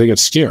out because they got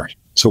scared.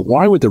 So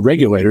why would the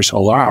regulators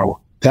allow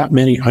that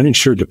many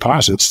uninsured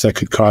deposits that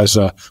could cause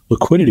a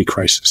liquidity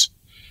crisis?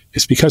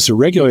 It's because the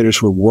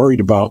regulators were worried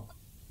about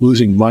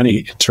losing money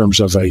in terms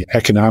of an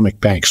economic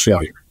bank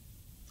failure.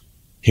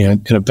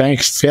 And in a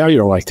bank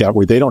failure like that,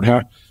 where they don't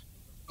have,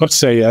 let's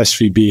say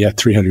SVB had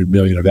 $300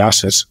 million of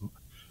assets.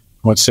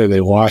 Let's say they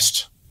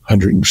lost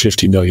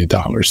 $150 million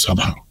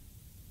somehow.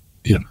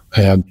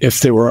 And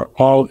if they were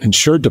all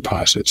insured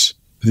deposits,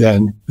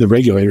 then the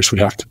regulators would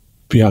have to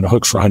be on the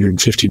hook for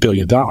 $150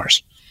 billion.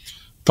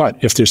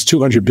 But if there's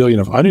 $200 billion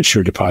of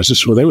uninsured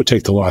deposits, well, they would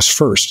take the loss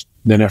first.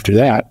 And then after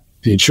that,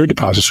 the insured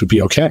deposits would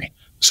be okay.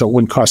 So it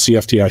wouldn't cost the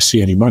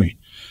FDIC any money.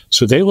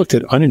 So they looked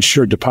at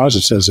uninsured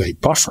deposits as a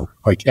buffer,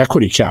 like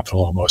equity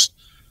capital almost,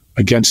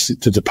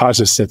 against the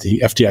deposits that the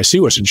FDIC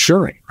was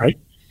insuring, right?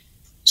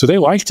 So they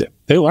liked it.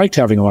 They liked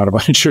having a lot of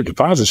uninsured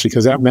deposits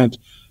because that meant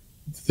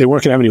they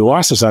weren't going to have any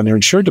losses on their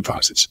insured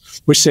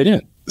deposits, which they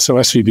didn't. So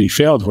SVB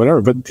failed,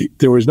 whatever, but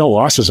there was no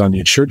losses on the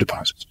insured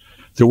deposits.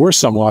 There were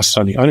some losses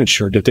on the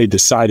uninsured that they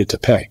decided to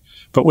pay.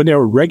 But when they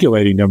were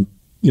regulating them,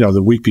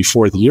 the week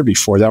before, the year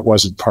before, that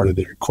wasn't part of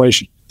their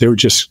equation. They were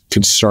just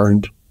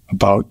concerned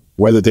about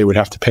whether they would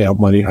have to pay out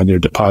money on their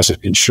deposit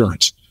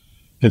insurance.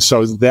 And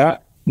so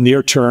that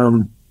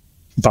near-term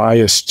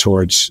bias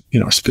towards,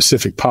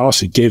 specific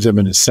policy gave them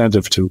an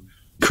incentive to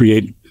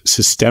create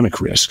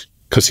systemic risk,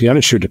 because the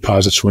uninsured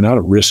deposits were not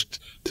a risk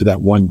to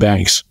that one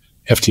bank's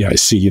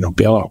FDIC,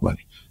 bailout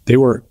money. They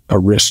were a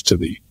risk to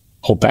the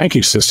whole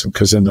banking system,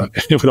 because then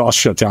it would all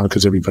shut down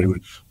because everybody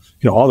would,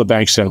 all the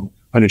banks had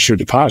uninsured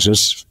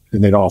deposits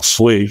and they'd all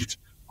flee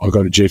or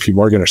go to JP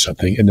Morgan or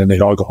something, and then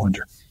they'd all go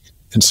under.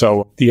 And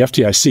so the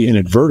FDIC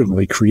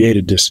inadvertently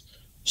created this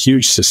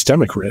huge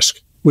systemic risk,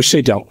 which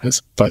they dealt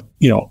with. But,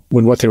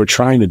 when what they were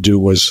trying to do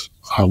was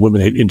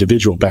eliminate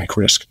individual bank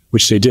risk,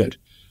 which they did.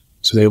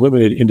 So they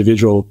eliminated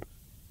individual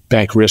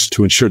bank risk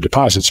to insure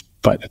deposits,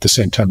 but at the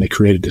same time, they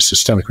created this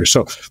systemic risk.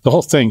 So the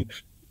whole thing,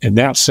 in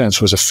that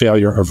sense, was a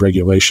failure of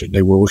regulation.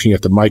 They were looking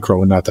at the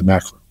micro and not the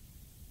macro.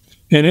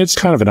 And it's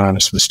kind of an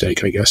honest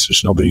mistake, I guess.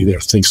 There's nobody there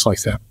who thinks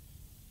like that.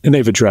 And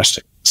they've addressed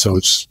it. So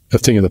it's a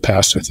thing of the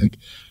past, I think,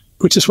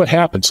 which is what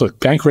happens. Look,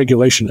 bank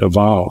regulation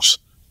evolves.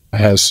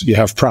 As you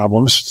have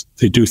problems,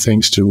 they do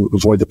things to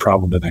avoid the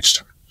problem the next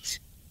time.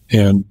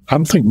 And I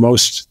don't think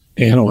most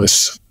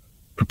analysts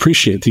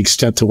appreciate the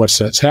extent to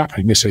what's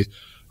happening. They say,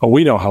 oh,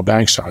 we know how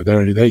banks are.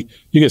 You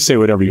can say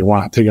whatever you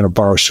want. They're going to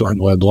borrow short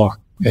and lend long.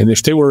 And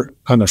if they were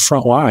on the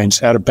front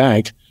lines at a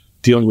bank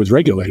dealing with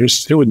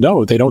regulators, they would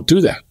know they don't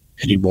do that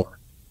anymore.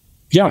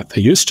 Yeah,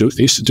 they used to.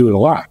 They used to do it a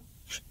lot,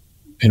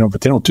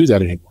 but they don't do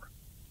that anymore.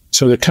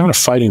 So they're kind of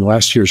fighting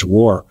last year's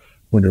war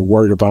when they're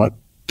worried about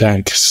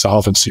bank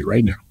solvency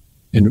right now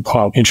and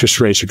how interest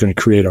rates are going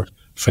to create a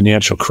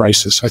financial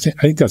crisis. I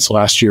think that's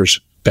last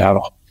year's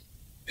battle.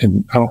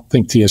 And I don't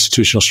think the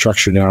institutional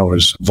structure now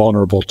is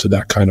vulnerable to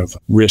that kind of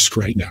risk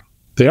right now.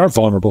 They are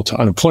vulnerable to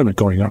unemployment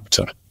going up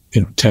to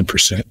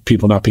 10%,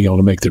 people not being able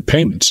to make their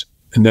payments,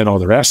 and then all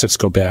their assets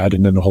go bad,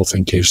 and then the whole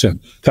thing caves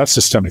in. That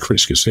systemic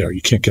risk is there.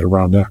 You can't get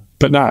around that.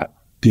 But not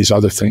these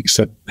other things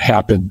that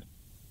happen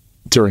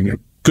during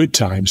good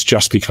times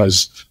just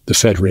because the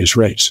Fed raised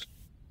rates.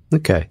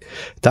 Okay.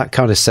 That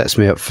kind of sets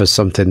me up for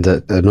something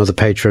that another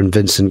patron,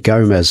 Vincent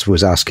Gomez,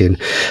 was asking.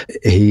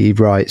 He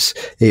writes,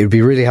 it would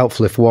be really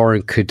helpful if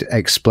Warren could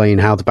explain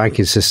how the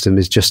banking system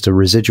is just a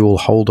residual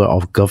holder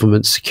of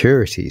government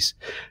securities.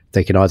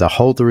 They can either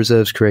hold the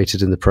reserves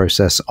created in the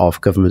process of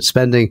government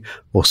spending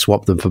or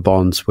swap them for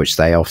bonds, which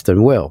they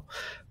often will.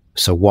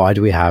 So why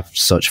do we have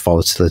such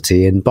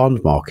volatility in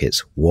bond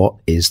markets? What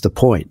is the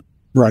point?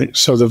 Right.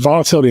 So the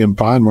volatility in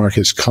bond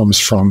markets comes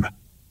from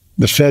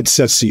the Fed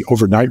sets the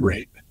overnight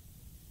rate,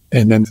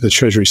 and then the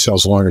Treasury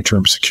sells longer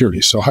term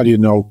securities. So how do you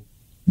know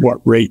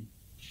what rate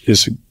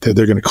is that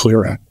they're going to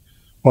clear at?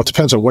 Well, it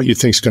depends on what you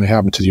think is going to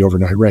happen to the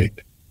overnight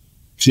rate.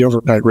 If the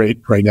overnight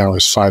rate right now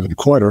is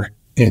 5.25%,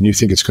 and you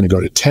think it's going to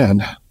go to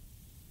 10,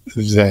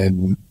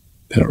 then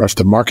if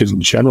the market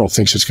in general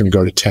thinks it's going to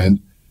go to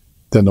 10,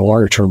 then the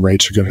longer term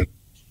rates are going to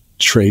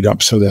trade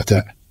up so that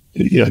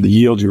the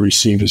yield you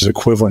receive is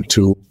equivalent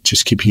to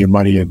just keeping your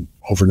money in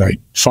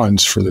overnight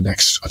funds for the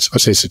next,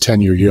 let's say it's a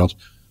 10-year yield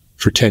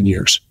for 10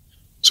 years.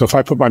 So if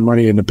I put my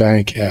money in the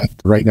bank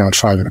right now at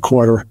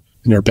 5.25%,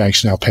 and their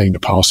bank's now paying the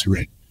policy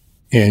rate,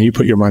 and you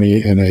put your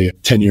money in a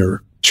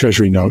 10-year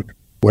treasury note,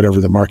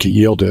 whatever the market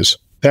yield is,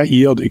 that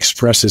yield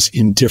expresses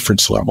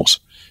indifference levels.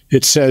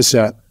 It says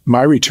that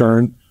my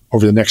return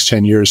over the next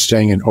 10 years,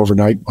 staying in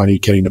overnight money,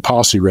 getting the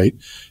policy rate,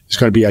 is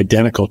going to be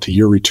identical to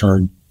your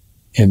return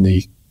in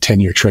the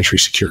 10-year treasury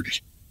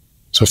security.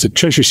 So if the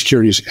treasury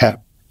security is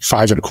at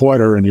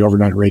 5.25% and the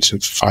overnight rate's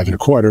at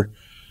 5.25%,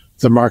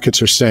 the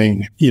markets are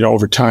saying,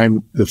 over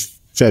time, the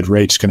Fed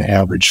rate's going to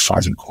average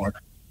 5.25%.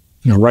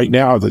 Right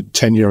now, the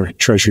 10-year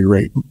treasury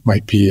rate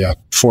might be at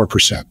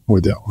 4%,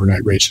 with the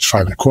overnight rates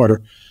at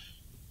 5.25%.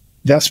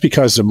 That's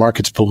because the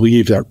markets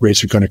believe that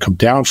rates are going to come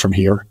down from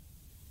here.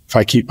 If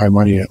I keep my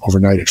money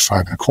overnight at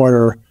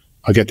 5.25%,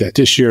 I'll get that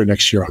this year.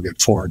 Next year, I'll get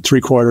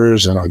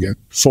 4.75%, and I'll get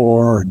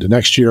 4%, and the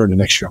next year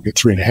I'll get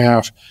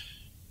 3.5%.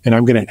 And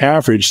I'm going to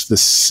average the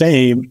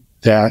same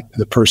that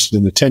the person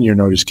in the 10-year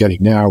note is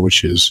getting now,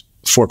 which is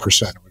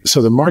 4%.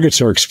 So the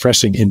markets are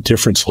expressing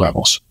indifference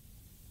levels.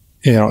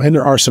 And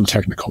there are some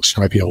technicals.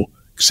 It might be an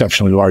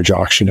exceptionally large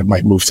auction. It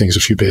might move things a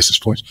few basis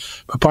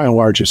points. But by and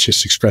large, it's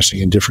just expressing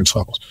indifference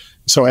levels.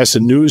 So as the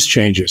news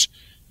changes,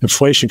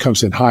 inflation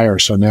comes in higher.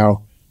 So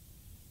now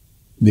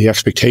the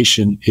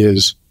expectation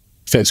is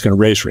Fed's going to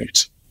raise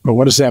rates. But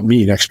what does that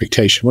mean,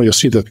 expectation? Well, you'll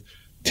see the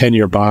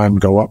 10-year bond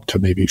go up to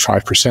maybe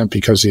 5%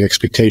 because the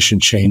expectation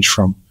changed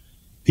from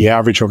the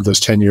average over those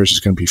 10 years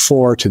is going to be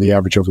 4 to the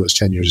average over those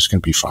 10 years is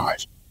going to be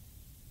 5.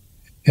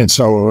 And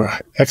so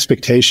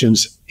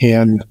expectations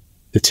and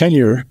the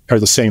 10-year are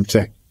the same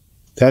thing.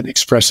 That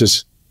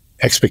expresses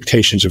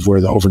expectations of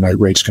where the overnight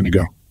rate's going to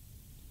go.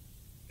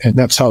 And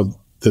that's how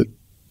the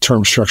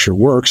term structure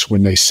works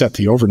when they set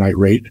the overnight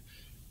rate.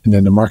 And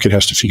then the market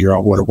has to figure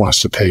out what it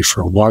wants to pay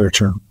for a longer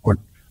term, how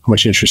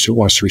much interest it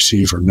wants to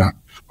receive or not,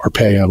 or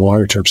pay on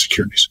longer term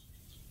securities.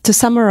 To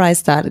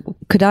summarize that,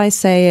 could I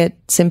say it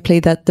simply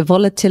that the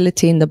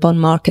volatility in the bond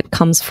market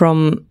comes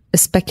from a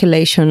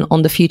speculation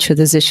on the future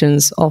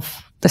decisions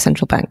of the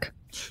central bank?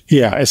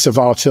 Yeah, it's the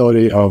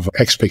volatility of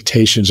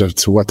expectations as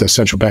to what the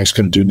central bank's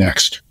going to do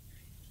next.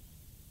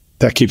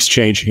 That keeps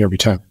changing every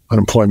time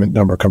unemployment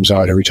number comes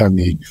out, every time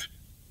the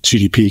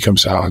GDP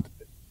comes out.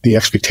 The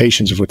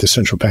expectations of what the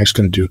central bank's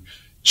going to do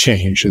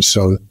change. And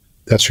so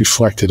that's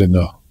reflected in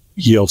the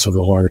yields of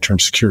the longer term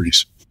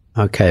securities.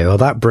 Okay, well,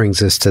 that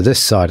brings us to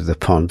this side of the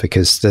pond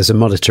because there's a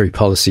Monetary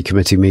Policy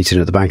Committee meeting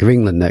at the Bank of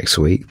England next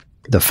week.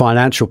 The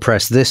financial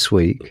press this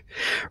week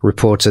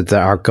reported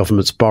that our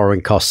government's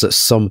borrowing costs at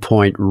some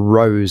point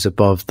rose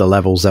above the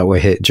levels that were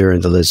hit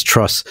during the Liz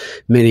Truss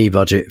mini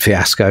budget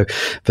fiasco.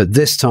 But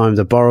this time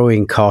the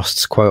borrowing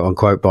costs, quote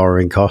unquote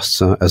borrowing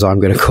costs, as I'm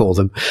going to call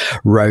them,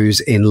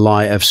 rose in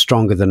light of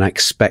stronger than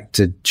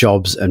expected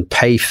jobs and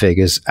pay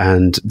figures.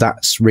 And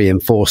that's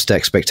reinforced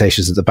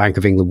expectations that the Bank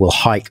of England will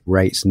hike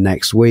rates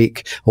next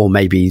week, or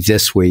maybe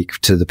this week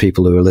to the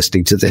people who are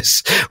listening to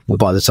this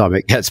by the time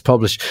it gets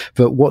published.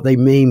 But what they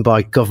mean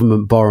by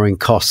government borrowing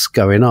costs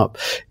going up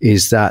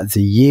is that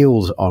the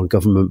yield on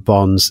government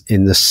bonds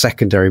in the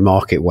secondary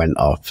market went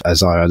up,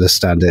 as I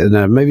understand it.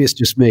 And maybe it's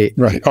just me.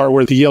 Right. Or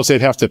were the yields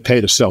they'd have to pay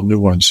to sell new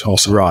ones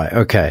also. Right.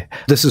 Okay.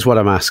 This is what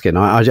I'm asking.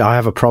 I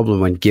have a problem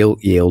when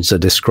gilt yields are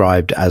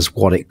described as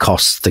what it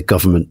costs the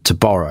government to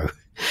borrow.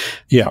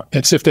 Yeah.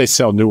 It's if they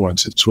sell new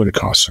ones, it's what it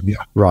costs them.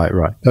 Yeah. Right.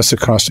 Right. That's the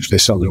cost if they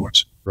sell new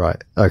ones.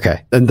 Right.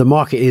 Okay. And the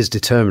market is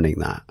determining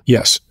that.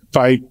 Yes.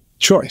 By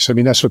choice. I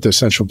mean, that's what the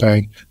central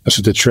bank, that's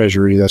what the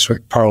Treasury, that's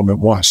what Parliament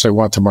wants. They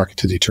want the market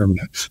to determine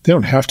it. They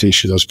don't have to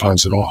issue those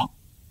bonds at all.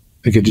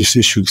 They could just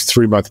issue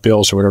 3-month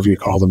bills or whatever you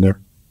call them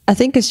there. I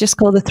think it's just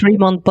called the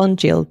 3-month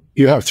bond yield.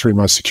 You have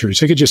 3-month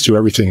securities. They could just do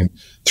everything in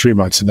 3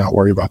 months and not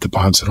worry about the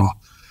bonds at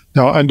all.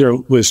 Now, under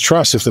Liz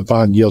Truss, if the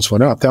bond yields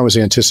went up, that was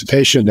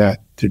anticipation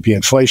that there'd be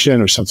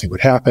inflation or something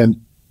would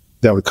happen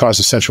that would cause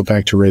the central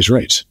bank to raise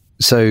rates.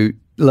 So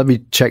let me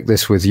check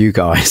this with you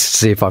guys,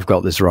 see if I've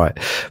got this right.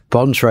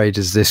 Bond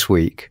traders this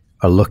week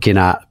are looking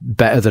at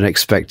better than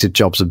expected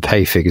jobs and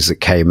pay figures that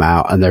came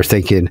out, and they're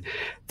thinking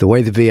the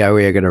way the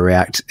BOE are going to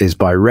react is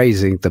by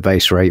raising the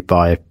base rate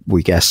by,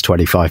 we guess,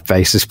 25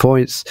 basis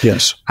points.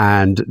 Yes.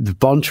 And the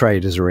bond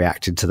traders are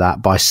reacting to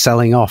that by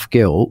selling off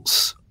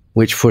gilts,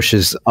 which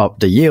pushes up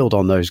the yield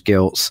on those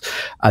gilts.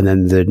 And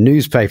then the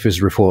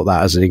newspapers report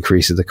that as an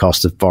increase in the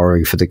cost of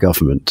borrowing for the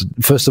government.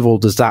 First of all,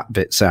 does that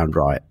bit sound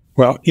right?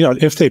 Well,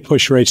 if they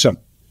push rates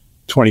up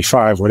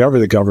 25, whatever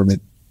the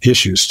government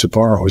issues to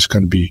borrow is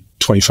going to be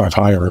 25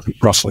 higher,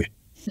 roughly.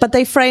 But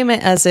they frame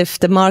it as if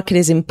the market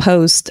is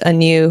imposed a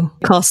new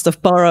cost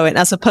of borrowing,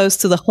 as opposed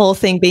to the whole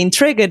thing being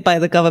triggered by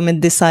the government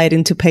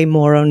deciding to pay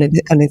more on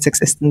its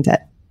existing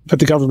debt. But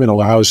the government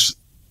allows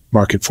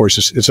market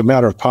forces. It's a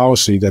matter of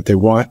policy that they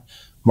want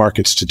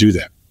markets to do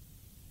that.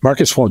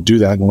 Markets won't do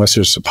that unless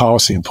there's a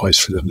policy in place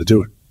for them to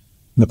do it.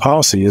 And the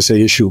policy is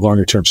they issue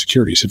longer-term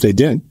securities. If they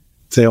didn't,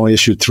 if they only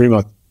issued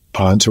 3-month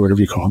bonds or whatever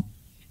you call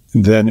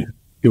them, then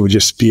it would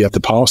just be at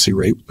the policy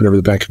rate, whatever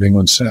the Bank of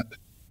England said.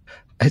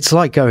 It's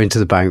like going to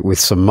the bank with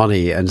some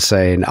money and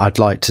saying, I'd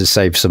like to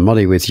save some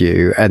money with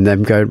you, and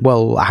them going,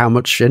 well, how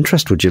much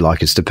interest would you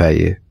like us to pay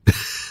you?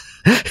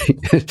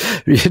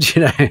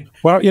 You know?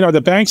 Well,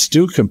 the banks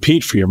do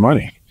compete for your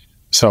money.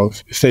 So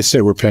if they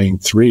say we're paying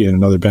 3 and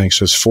another bank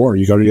says 4,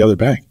 you go to the other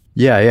bank.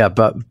 Yeah.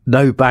 But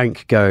no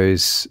bank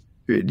goes,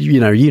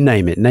 you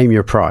name it, name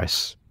your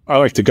price. I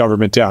like the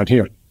government down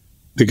here.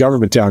 The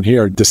government down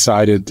here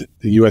decided,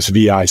 the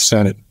USVI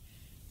Senate,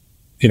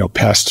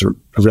 passed a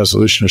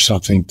resolution or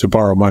something to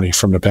borrow money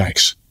from the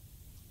banks.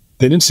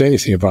 They didn't say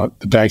anything about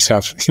the banks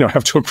have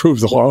to approve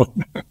the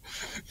loan.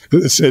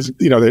 It says,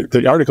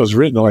 the article is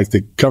written like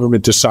the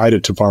government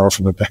decided to borrow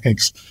from the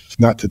banks,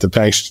 not that the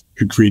banks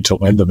agreed to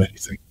lend them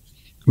anything,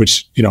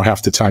 which,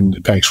 half the time the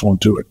banks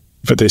won't do it.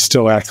 But they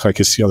still act like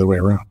it's the other way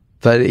around.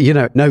 But,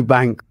 no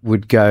bank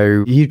would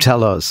go, you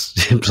tell us,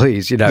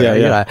 please,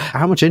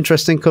 how much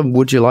interest income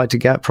would you like to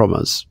get from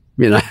us?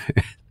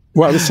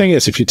 Well, the thing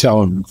is, if you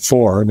tell them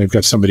 4 and they've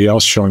got somebody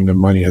else showing them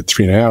money at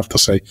 3.5, they'll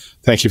say,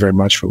 thank you very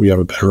much, but we have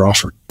a better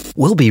offer.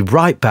 We'll be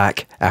right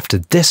back after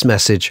this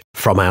message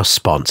from our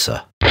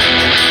sponsor.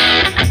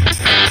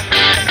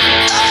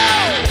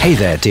 Hey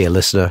there, dear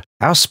listener.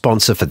 Our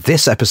sponsor for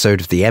this episode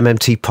of the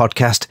MMT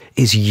podcast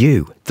is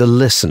you, the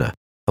listener,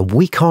 and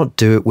we can't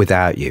do it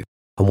without you.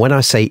 And when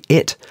I say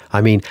it,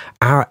 I mean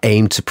our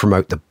aim to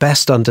promote the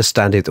best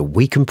understanding that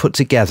we can put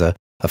together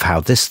of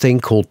how this thing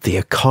called the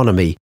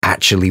economy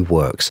actually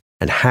works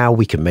and how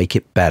we can make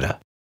it better.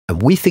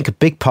 And we think a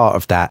big part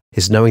of that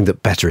is knowing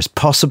that better is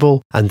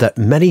possible and that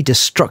many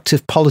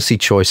destructive policy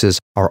choices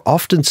are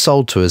often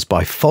sold to us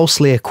by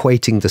falsely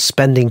equating the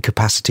spending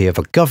capacity of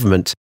a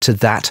government to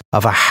that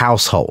of a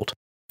household.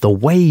 The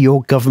way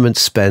your government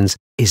spends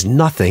is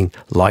nothing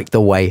like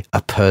the way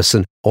a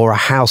person or a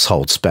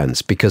household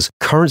spends, because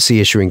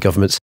currency issuing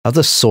governments are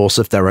the source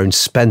of their own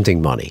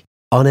spending money.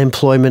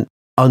 Unemployment,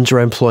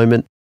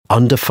 underemployment,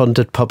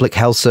 underfunded public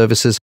health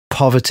services,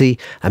 poverty,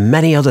 and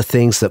many other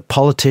things that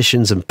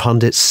politicians and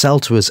pundits sell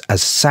to us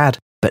as sad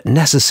but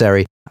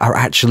necessary are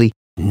actually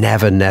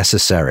never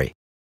necessary.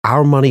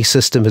 Our money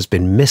system has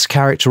been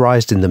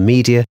mischaracterized in the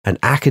media and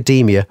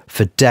academia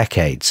for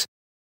decades.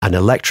 An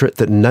electorate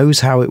that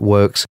knows how it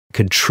works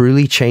can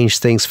truly change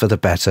things for the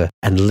better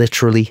and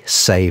literally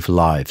save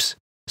lives.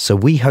 So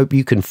we hope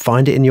you can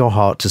find it in your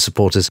heart to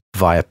support us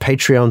via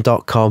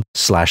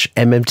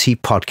patreon.com/MMT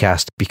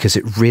podcast, because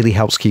it really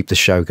helps keep the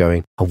show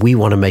going and we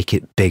want to make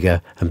it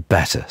bigger and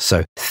better.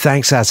 So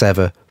thanks as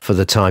ever for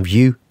the time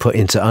you put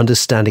into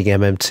understanding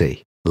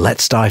MMT.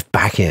 Let's dive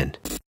back in.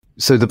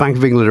 So the Bank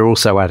of England are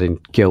also adding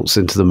gilts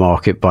into the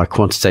market by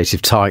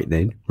quantitative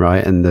tightening,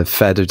 right? And the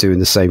Fed are doing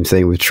the same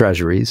thing with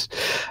treasuries.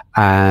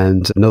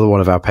 And another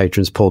one of our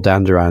patrons, Paul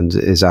Danderand,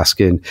 is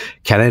asking,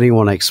 can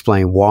anyone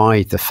explain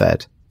why the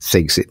Fed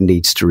thinks it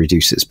needs to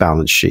reduce its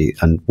balance sheet,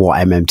 and what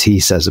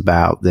MMT says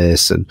about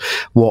this, and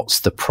what's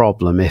the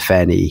problem, if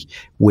any,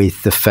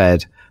 with the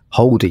Fed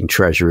holding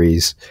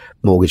treasuries,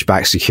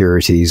 mortgage-backed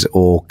securities,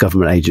 or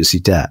government agency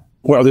debt?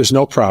 Well, there's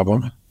no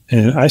problem.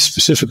 And I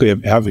specifically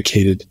have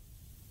advocated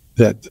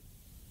that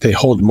they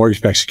hold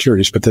mortgage-backed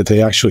securities, but that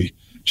they actually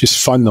just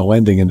fund the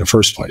lending in the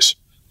first place.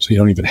 So you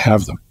don't even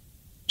have them.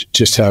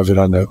 Just have it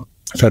on the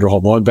Federal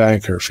Home Loan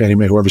Bank or Fannie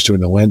Mae, whoever's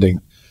doing the lending.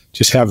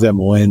 Just have them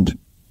lend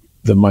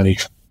the money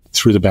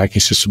through the banking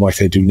system like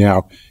they do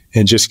now,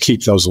 and just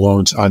keep those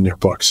loans on their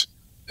books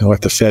and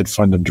let the Fed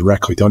fund them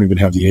directly. Don't even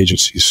have the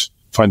agencies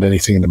fund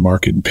anything in the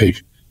market and pay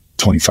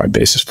 25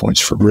 basis points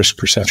for risk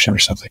perception or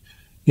something.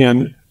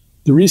 And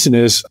the reason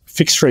is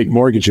fixed rate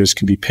mortgages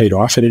can be paid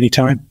off at any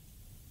time.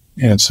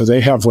 And so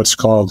they have what's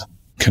called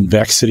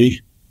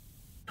convexity,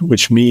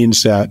 which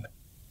means that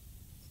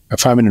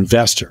if I'm an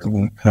investor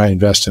and I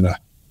invest in a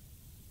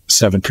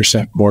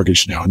 7%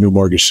 mortgage now, a new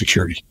mortgage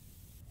security,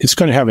 it's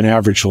going to have an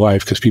average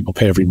life, because people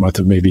pay every month,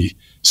 of maybe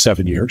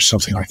 7 years,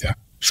 something like that,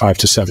 5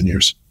 to 7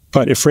 years.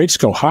 But if rates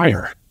go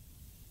higher,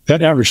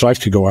 that average life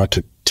could go out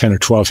to 10 or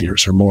 12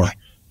 years or more,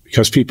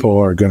 because people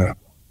are going to,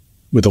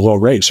 with the low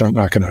rates, are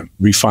not going to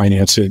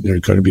refinance it.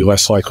 They're going to be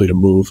less likely to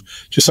move.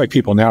 Just like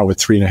people now with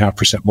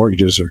 3.5%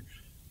 mortgages, or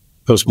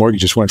those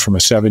mortgages went from a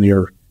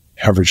 7-year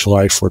average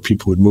life where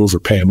people would move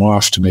or pay them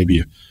off to maybe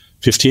a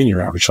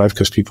 15-year average life,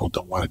 because people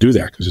don't want to do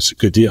that because it's a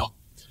good deal.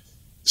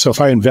 So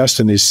if I invest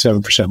in these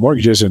 7%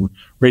 mortgages and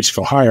rates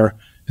go higher,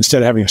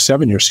 instead of having a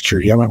 7-year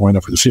security, I might wind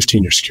up with a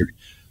 15-year security.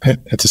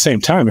 At the same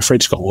time, if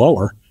rates go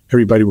lower,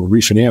 everybody will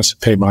refinance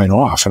and pay mine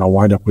off, and I'll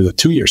wind up with a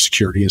 2-year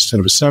security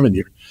instead of a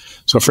 7-year.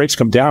 So if rates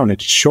come down,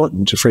 it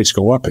shortens. If rates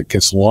go up, it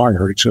gets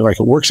longer. It's like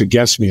it works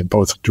against me in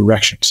both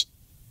directions.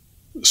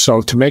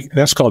 So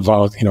that's called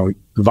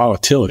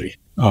volatility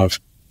of,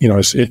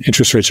 as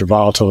interest rates are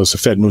volatile, as the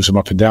Fed moves them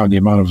up and down, the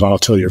amount of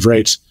volatility of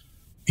rates,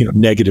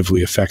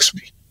 negatively affects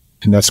me.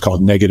 And that's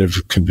called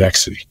negative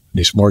convexity.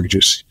 These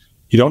mortgages,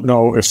 You don't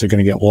know if they're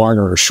going to get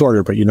longer or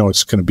shorter, but you know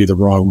it's going to be the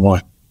wrong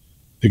one.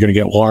 They're going to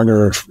get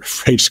longer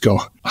if rates go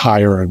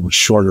higher and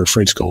shorter if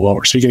rates go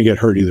lower. So you're going to get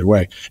hurt either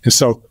way. And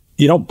so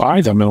you don't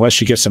buy them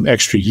unless you get some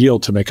extra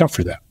yield to make up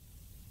for that.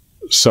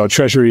 So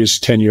Treasuries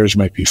 10 years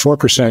might be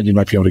 4%. You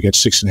might be able to get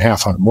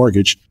 6.5% on a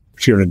mortgage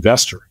if you're an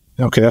investor.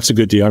 Okay, that's a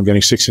good deal. I'm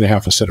getting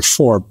 6.5% instead of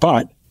 4%.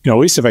 But at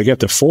least if I get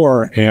the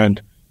 4%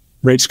 and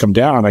rates come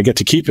down, I get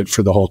to keep it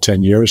for the whole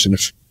 10 years. And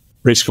if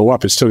rates go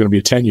up, it's still going to be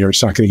a 10-year.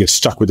 It's not going to get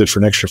stuck with it for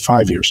an extra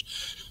 5 years.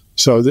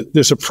 So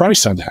there's a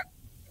price on that.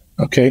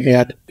 Okay,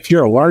 and if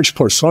you're a large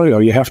portfolio,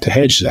 you have to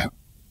hedge that.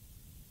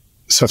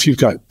 So if you've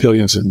got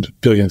billions and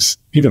billions,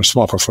 even a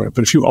small portfolio,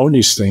 but if you own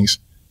these things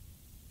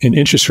and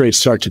interest rates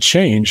start to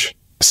change,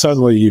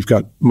 suddenly you've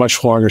got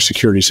much longer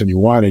securities than you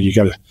wanted. You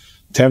got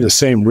to have the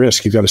same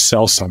risk, you've got to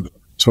sell some.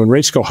 So when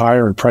rates go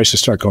higher and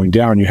prices start going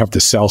down, you have to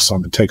sell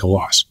some and take a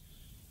loss.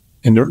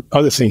 And the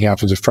other thing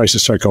happens, if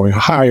prices start going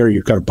higher,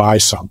 you've got to buy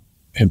some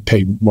and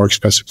pay more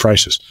expensive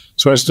prices.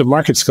 So as the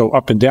markets go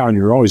up and down,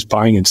 you're always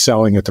buying and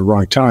selling at the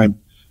wrong time,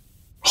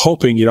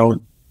 hoping you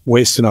don't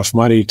waste enough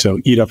money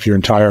to eat up your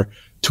entire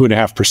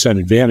 2.5%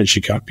 advantage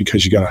you got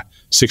because you got a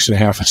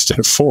 6.5% instead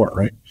of 4%,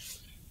 right?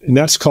 And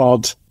that's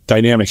called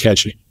dynamic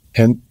hedging.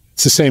 And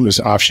it's the same as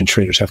option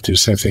traders have to do the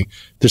same thing.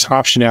 There's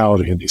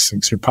optionality in these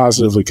things. They're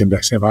positively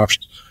convex, they have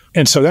options.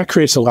 And so that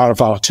creates a lot of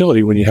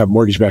volatility when you have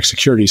mortgage-backed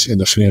securities in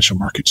the financial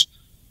markets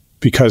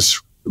because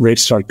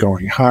rates start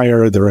going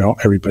higher.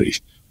 Everybody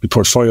with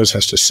portfolios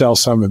has to sell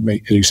some.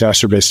 It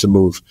exacerbates the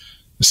move.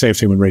 The same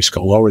thing when rates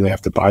go lower, they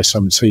have to buy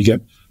some. And so you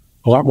get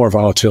a lot more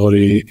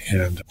volatility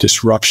and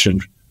disruption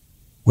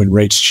when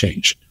rates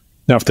change.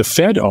 Now, if the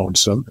Fed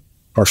owns them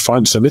or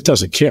funds them, it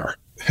doesn't care.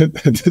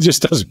 It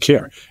just doesn't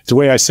care. The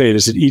way I say it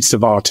is it eats the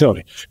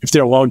volatility. If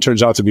their loan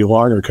turns out to be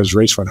longer because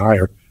rates went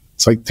higher,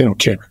 it's like they don't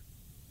care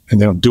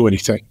and they don't do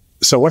anything.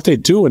 So what they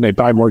do when they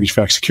buy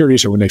mortgage-backed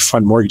securities or when they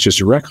fund mortgages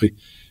directly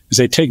is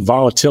they take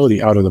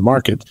volatility out of the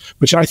market,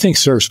 which I think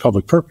serves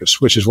public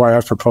purpose, which is why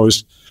I've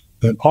proposed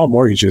that all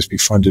mortgages be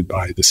funded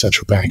by the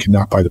central bank and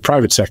not by the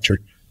private sector,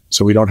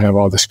 so we don't have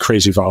all this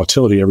crazy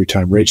volatility every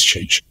time rates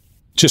change.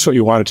 Just what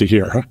you wanted to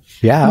hear, huh?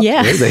 Yeah,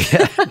 absolutely.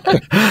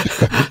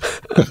 Yeah.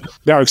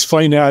 Now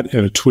explain that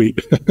in a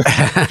tweet.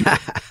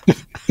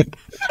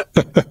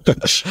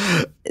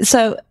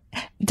 So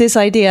this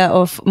idea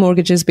of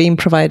mortgages being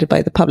provided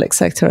by the public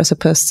sector as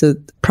opposed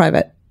to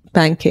private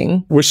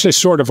banking. Which they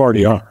sort of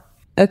already are.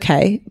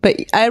 Okay. But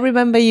I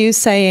remember you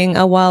saying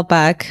a while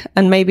back,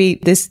 and maybe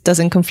this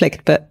doesn't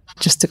conflict, but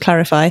just to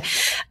clarify,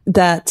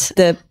 that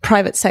the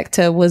private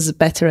sector was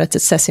better at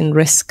assessing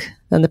risk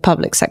than the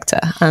public sector.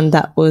 And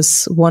that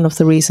was one of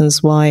the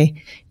reasons why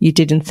you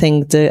didn't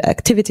think the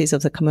activities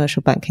of the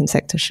commercial banking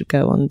sector should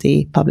go on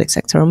the public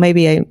sector. Or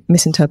maybe I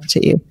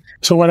misinterpreted you.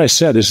 So what I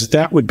said is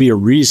that would be a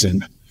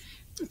reason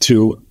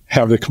to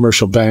have the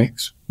commercial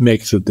banks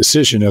make the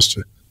decision as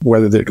to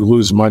whether they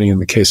lose money in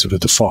the case of a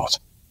default.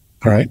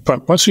 All right.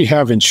 But once we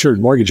have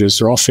insured mortgages,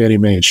 they're all Fannie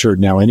Mae insured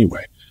now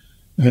anyway.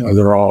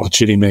 They're all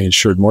Ginnie Mae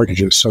insured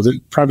mortgages. So the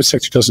private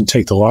sector doesn't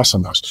take the loss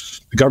on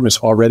those. The government's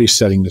already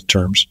setting the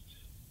terms.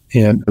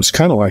 And it's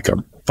kind of like a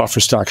buffer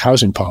stock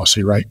housing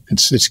policy, right?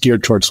 It's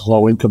geared towards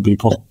low income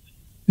people.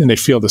 And they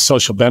feel the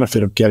social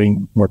benefit of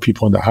getting more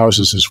people into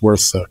houses is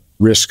worth the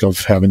risk of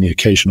having the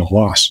occasional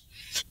loss,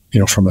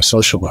 from a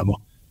social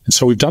level. And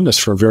so we've done this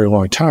for a very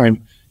long time.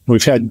 And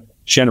we've had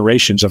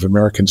generations of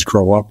Americans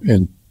grow up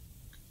in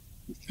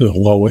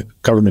low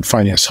government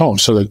finance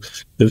homes. So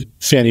the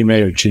Fannie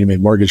Mae or Ginnie Mae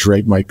mortgage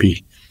rate might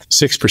be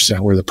 6%,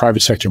 where the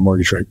private sector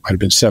mortgage rate might have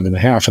been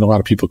 7.5%, and a lot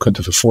of people couldn't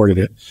have afforded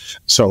it.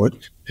 So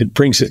it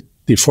brings the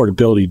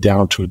affordability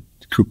down to a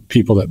group of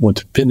people that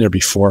wouldn't have been there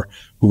before,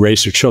 who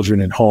raise their children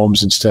in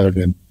homes instead of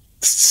in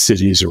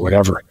cities or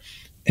whatever.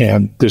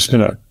 And there's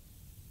been a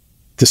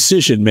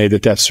decision made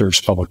that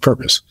serves public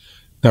purpose.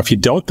 Now, if you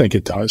don't think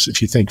it does,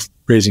 if you think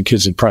raising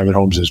kids in private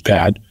homes is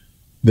bad,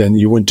 then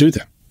you wouldn't do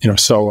that.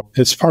 So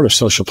it's part of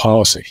social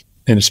policy,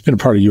 and it's been a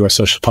part of U.S.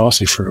 social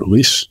policy for at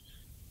least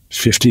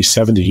 50,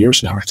 70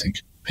 years now, I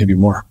think, maybe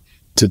more,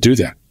 to do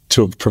that,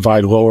 to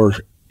provide lower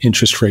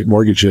interest rate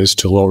mortgages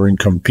to lower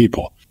income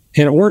people.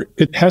 And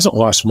it hasn't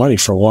lost money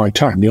for a long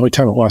time. The only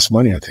time it lost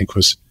money, I think,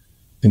 was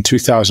in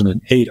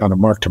 2008 on a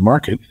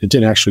mark-to-market. It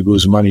didn't actually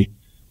lose money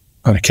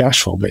on a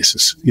cash flow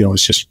basis.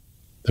 It's just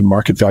the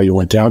market value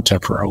went down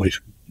temporarily.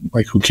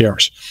 Like, who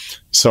cares?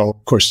 So,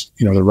 of course,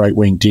 the right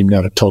wing deemed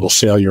that a total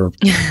failure of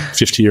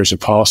 50 years of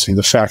policy.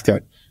 The fact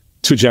that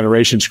 2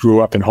 generations grew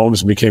up in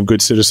homes and became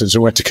good citizens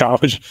and went to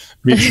college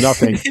means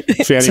nothing.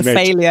 Fannie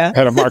Mae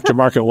had a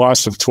mark-to-market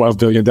loss of $12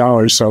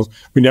 billion, so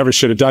we never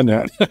should have done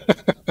that.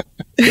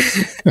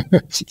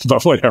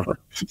 But whatever.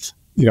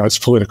 It's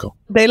political.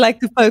 They like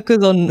to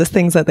focus on the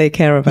things that they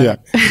care about.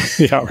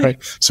 Yeah, right.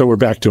 So we're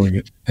back doing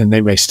it. And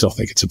they may still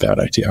think it's a bad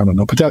idea. I don't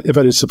know. But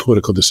it's a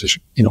political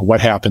decision.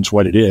 What happens,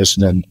 what it is,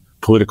 and then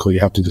politically you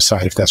have to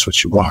decide if that's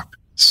what you want.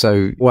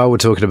 So while we're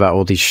talking about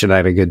all these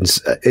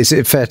shenanigans, is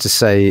it fair to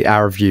say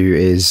our view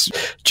is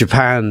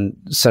Japan,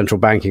 central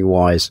banking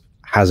wise,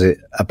 has it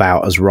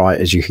about as right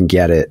as you can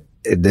get it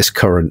in this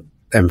current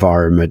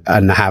environment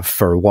and have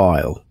for a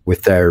while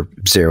with their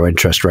zero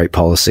interest rate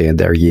policy and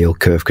their yield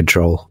curve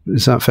control.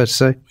 Is that fair to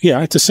say? Yeah.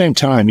 At the same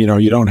time,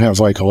 you don't have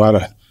like a lot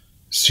of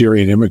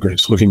Syrian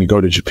immigrants looking to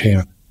go to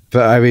Japan.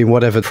 But I mean,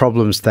 whatever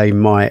problems they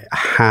might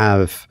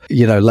have,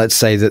 let's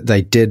say that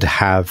they did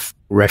have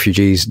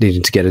refugees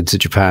needing to get into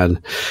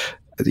Japan,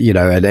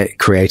 and it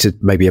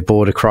created maybe a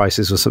border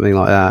crisis or something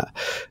like that.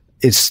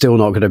 It's still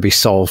not going to be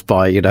solved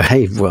by,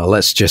 hey, well,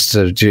 let's just,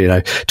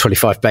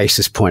 25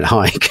 basis point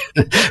hike,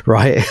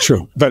 right?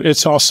 True. But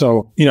it's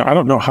also, I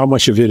don't know how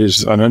much of it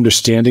is an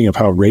understanding of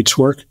how rates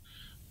work.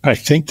 I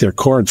think their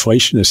core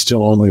inflation is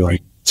still only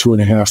like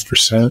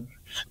 2.5%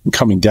 and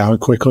coming down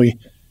quickly.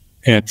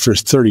 And for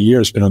 30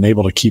 years, been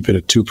unable to keep it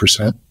at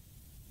 2%.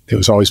 It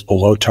was always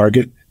below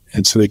target.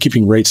 And so they're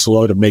keeping rates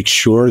low to make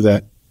sure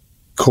that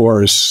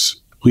core is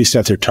at least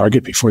at their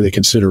target before they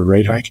consider a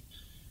rate hike.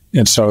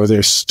 And so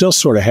they still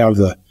sort of have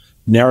the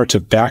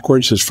narrative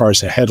backwards as far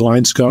as the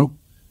headlines go.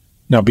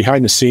 Now,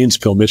 behind the scenes,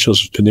 Bill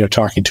Mitchell's been there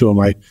talking to him.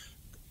 I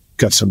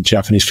got some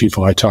Japanese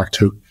people I talked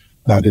to,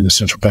 not in the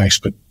central banks,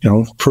 but,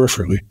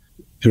 peripherally,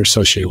 they're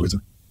associated with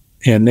them.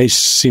 And they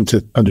seem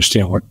to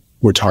understand what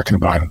we're talking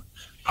about,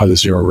 how the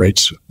zero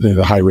rates,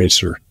 the high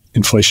rates are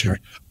inflationary.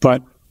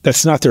 But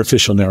that's not their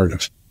official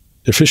narrative.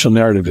 The official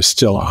narrative is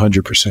still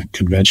 100%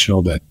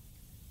 conventional, that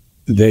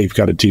they've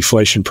got a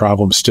deflation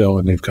problem still,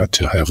 and they've got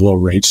to have low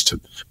rates to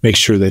make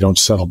sure they don't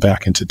settle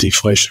back into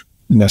deflation.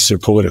 And that's their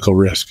political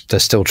risk.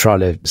 They're still trying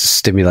to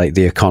stimulate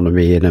the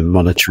economy in a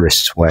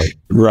monetarist way.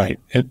 Right.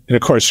 And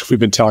of course, we've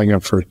been telling them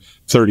for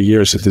 30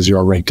 years that the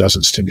zero rate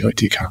doesn't stimulate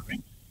the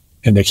economy.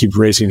 And they keep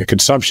raising the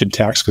consumption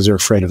tax because they're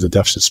afraid of the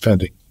deficit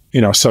spending.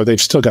 So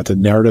they've still got the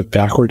narrative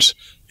backwards,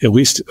 at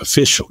least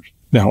officially.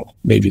 Now,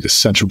 maybe the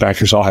central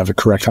bankers all have it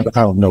correct. I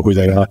don't know who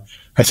they are.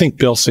 I think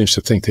Bill seems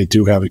to think they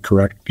do have it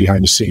correct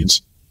behind the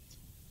scenes,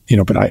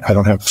 but I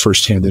don't have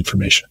firsthand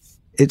information.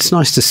 It's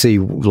nice to see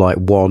like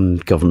one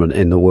government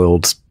in the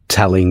world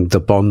telling the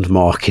bond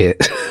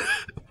market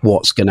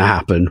what's going to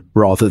happen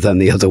rather than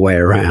the other way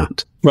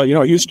around. Well,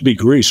 it used to be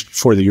Greece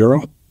before the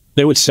euro.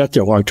 They would set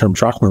their long-term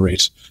drachma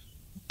rates,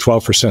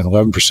 12%,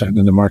 11%,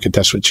 in the market.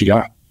 That's what you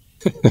got.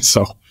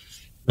 So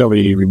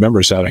nobody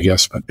remembers that, I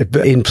guess.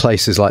 But in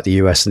places like the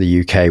US and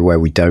the UK, where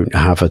we don't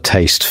have a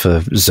taste for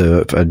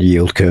ZERP and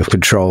yield curve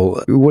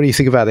control, what do you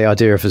think about the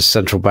idea of a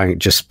central bank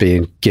just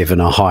being given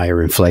a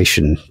higher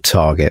inflation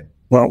target?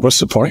 Well, what's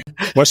the point?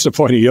 What's the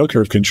point of yield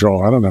curve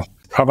control? I don't know.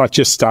 How about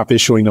just stop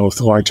issuing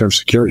those long-term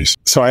securities?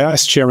 So I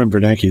asked Chairman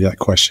Bernanke that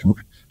question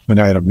when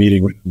I had a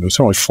meeting. There was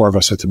only 4 of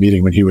us at the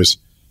meeting when he was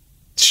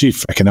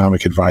chief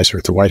economic advisor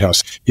at the White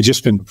House. He'd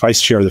just been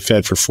vice chair of the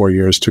Fed for 4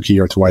 years, took a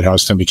year at the White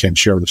House, then became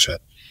chair of the Fed.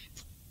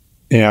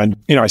 And,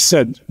 I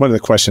said, one of the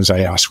questions I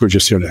asked, we're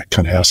just here to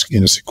kind of ask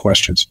innocent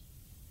questions.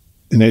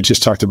 And they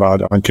just talked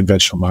about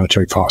unconventional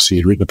monetary policy.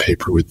 He'd written a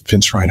paper with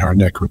Vince Reinhardt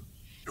and that group,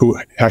 who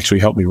actually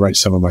helped me write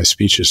some of my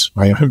speeches,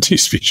 my MMT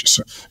speeches.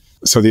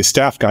 So the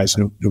staff guys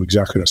knew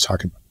exactly what I was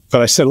talking about.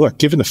 But I said, look,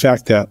 given the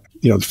fact that,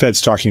 the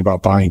Fed's talking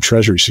about buying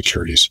Treasury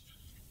securities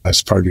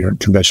as part of your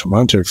conventional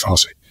monetary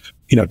policy,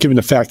 given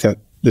the fact that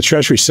the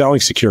Treasury selling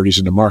securities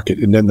in the market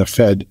and then the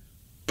Fed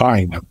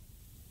buying them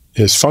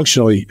is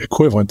functionally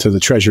equivalent to the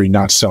Treasury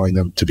not selling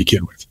them to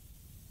begin with,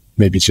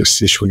 maybe just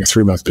issuing a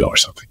 3-month bill or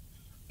something.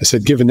 I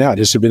said, given that,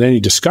 has there been any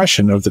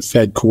discussion of the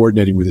Fed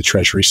coordinating with the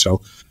Treasury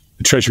so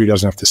the Treasury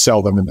doesn't have to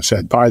sell them and the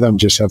Fed buy them,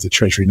 just have the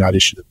Treasury not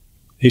issue them?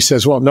 He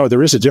says, well, no,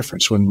 there is a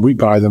difference. When we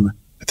buy them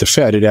at the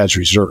Fed, it adds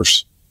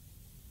reserves.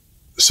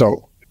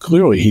 So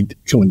clearly,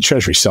 when the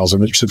Treasury sells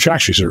them, it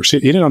subtracts reserves.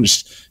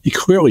 He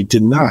clearly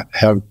did not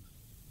have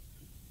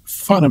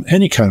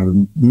any kind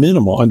of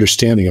minimal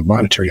understanding of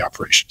monetary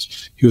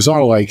operations. He was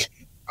all like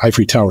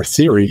ivory tower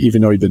theory,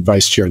 even though he'd been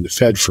vice chair of the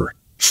Fed for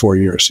 4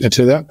 years. And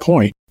to that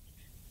point,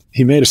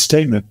 he made a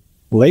statement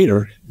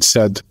later and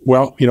said,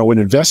 well, when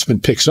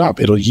investment picks up,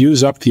 it'll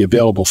use up the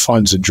available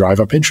funds and drive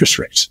up interest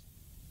rates.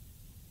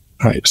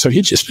 All right. So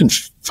he'd just been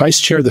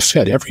vice chair of the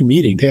Fed. Every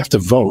meeting, they have to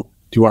vote.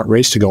 Do you want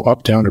rates to go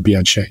up, down, or be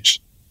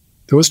unchanged?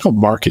 There was no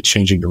market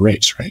changing the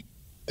rates, right?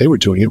 They were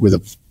doing it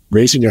with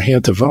raising their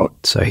hand to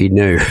vote. So he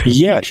knew.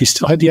 Yet he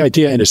still had the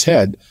idea in his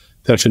head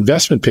that if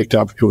investment picked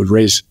up, it would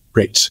raise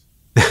rates.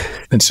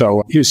 And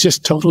so he was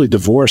just totally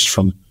divorced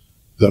from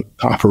the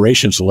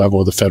operations level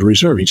of the Federal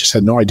Reserve. He just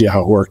had no idea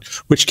how it worked,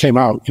 which came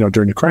out,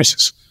 during the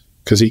crisis,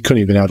 because he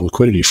couldn't even add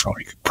liquidity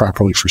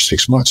properly for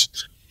 6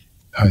 months.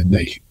 And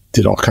they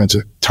did all kinds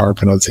of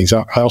TARP and other things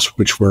else,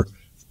 which were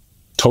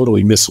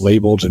totally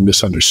mislabeled and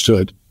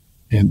misunderstood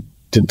and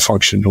didn't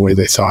function the way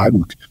they thought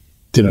and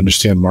didn't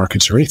understand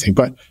markets or anything.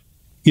 But,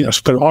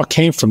 but it all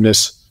came from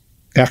this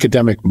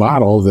academic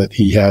model that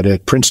he had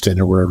at Princeton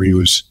or wherever he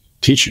was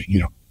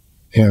teaching,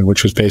 and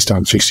which was based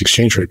on fixed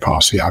exchange rate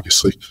policy,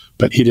 obviously.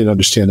 But he didn't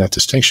understand that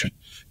distinction.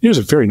 He was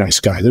a very nice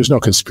guy. There's no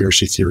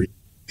conspiracy theory.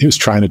 He was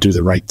trying to do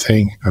the right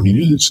thing. I mean,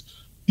 he was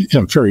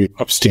a very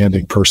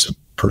upstanding person,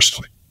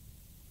 personally.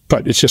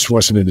 But it just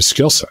wasn't in his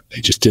skill set.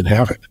 They just didn't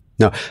have it.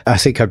 No, I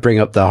think I'd bring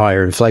up the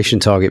higher inflation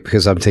target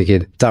because I'm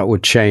thinking that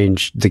would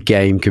change the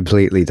game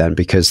completely then,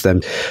 because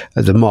then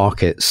the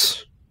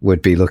markets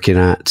would be looking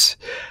at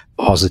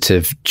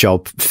positive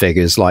job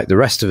figures like the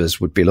rest of us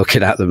would be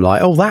looking at them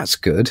like, oh, that's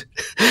good.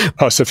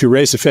 Oh, so if you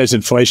raise the Fed's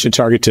inflation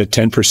target to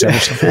 10% or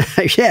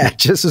something? Yeah,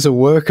 just as a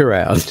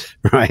workaround,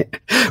 right?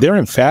 They're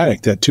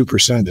emphatic that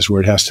 2% is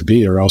where it has to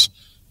be, or else,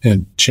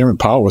 and Chairman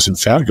Powell was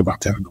emphatic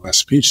about that in the last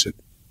speech, that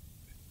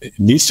it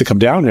needs to come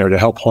down there to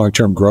help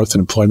long-term growth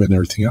and employment and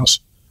everything else.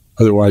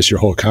 Otherwise, your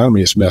whole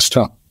economy is messed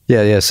up.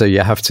 Yeah. So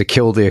you have to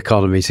kill the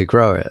economy to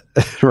grow it,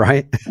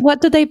 right?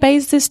 What do they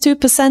base this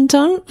 2%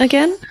 on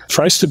again?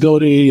 Price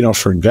stability,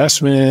 for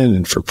investment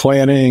and for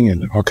planning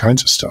and all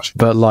kinds of stuff.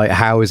 But like,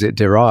 how is it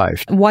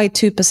derived? Why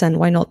 2%?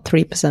 Why not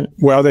 3%?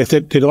 Well, they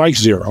like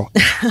zero,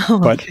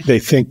 but they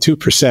think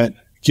 2%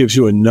 gives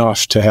you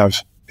enough to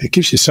have, it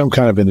gives you some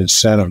kind of an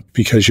incentive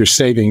because your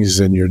savings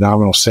and your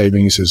nominal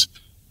savings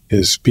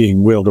is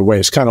being whittled away.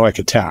 It's kind of like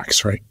a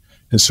tax, right?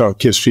 And so it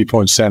gives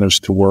people incentives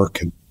to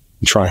work and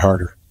try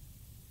harder.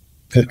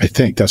 I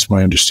think that's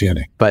my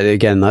understanding. But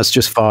again, that's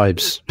just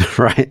vibes,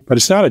 right? But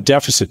it's not a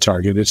deficit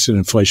target. It's an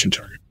inflation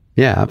target.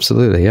 Yeah,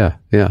 absolutely. Yeah.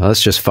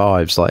 That's just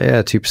vibes. Like,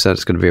 2%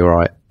 is going to be all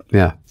right.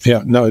 Yeah.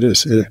 Yeah, no, it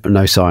is.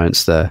 No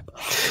science there.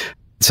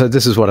 So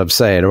this is what I'm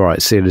saying. All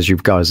right, seeing as you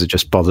guys are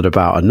just bothered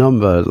about a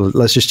number,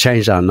 let's just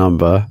change that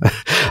number.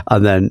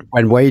 And then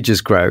when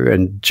wages grow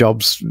and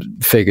jobs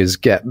figures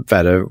get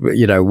better,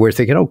 we're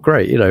thinking, oh,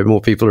 great, more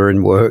people are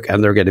in work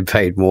and they're getting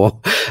paid more.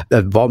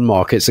 The bond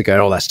markets are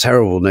going, oh, that's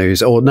terrible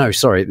news. Or no,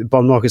 sorry, the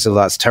bond markets are,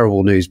 that's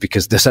terrible news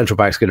because the central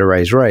bank's going to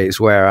raise rates.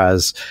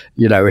 Whereas,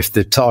 if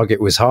the target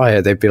was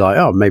higher, they'd be like,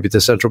 oh, maybe the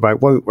central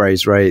bank won't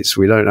raise rates.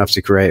 We don't have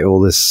to create all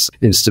this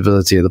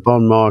instability of the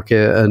bond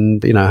market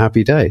and,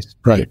 happy days.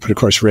 Right. But of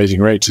course,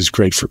 raising rates is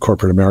great for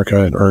corporate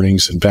America and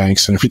earnings and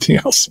banks and everything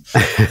else.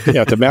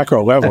 At the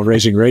macro level,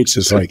 raising rates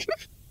is like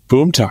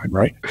boom time,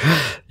 right?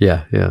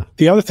 Yeah.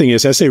 The other thing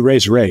is, as they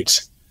raise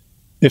rates,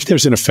 if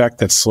there's an effect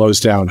that slows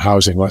down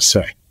housing, let's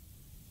say,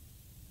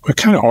 what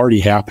kind of already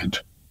happened?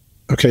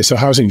 Okay, so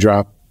housing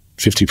dropped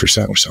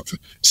 50% or something.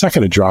 It's not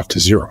going to drop to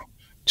zero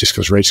just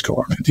because rates go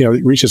up.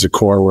 It reaches a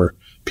core where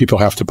people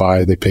have to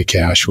buy, they pay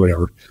cash,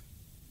 whatever.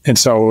 And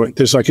so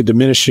there's like a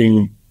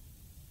diminishing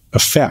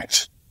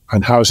effect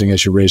on housing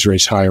as you raise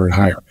rates higher and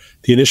higher.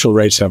 The initial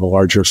rates have a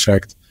larger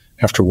effect.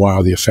 After a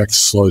while, the effect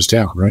slows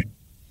down, right?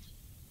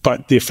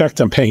 But the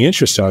effect on paying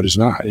interest out is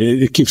not.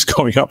 It keeps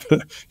going up.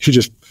 You're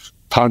just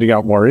pounding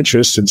out more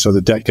interest, and so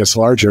the debt gets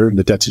larger, and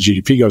the debt to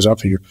GDP goes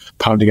up, and you're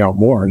pounding out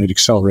more, and it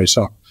accelerates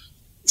up.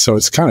 So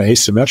it's kind of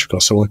asymmetrical.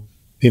 So,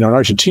 in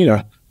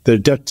Argentina, the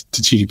debt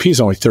to GDP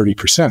is only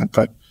 30%,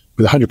 but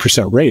with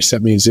 100% rates,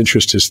 that means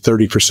interest is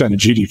 30% of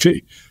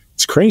GDP.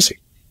 It's crazy.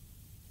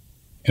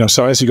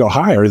 So as you go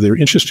higher, their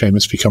interest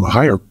payments become a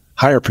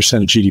higher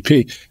percent of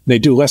GDP. And they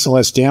do less and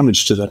less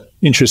damage to the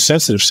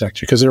interest-sensitive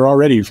sector because they're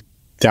already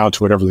down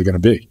to whatever they're going to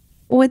be.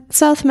 With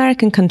South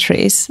American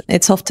countries,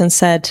 it's often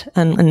said,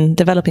 and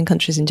developing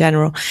countries in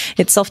general,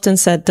 it's often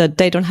said that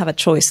they don't have a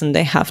choice and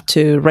they have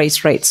to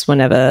raise rates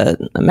whenever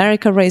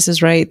America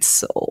raises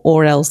rates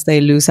or else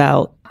they lose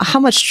out. How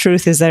much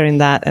truth is there in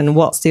that, and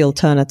what's the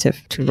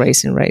alternative to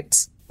raising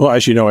rates? Well,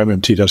 as you know,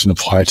 MMT doesn't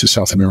apply to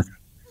South America.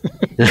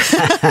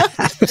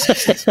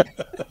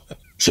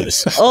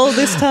 All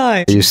this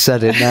time. You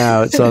said it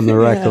now, it's on the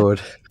record.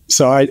 Yeah.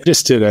 So I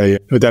just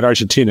did with that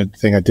Argentina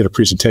thing, I did a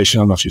presentation.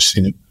 I don't know if you've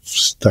seen it,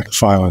 stuck a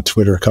file on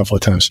Twitter a couple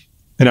of times.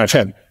 And I've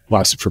had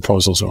lots of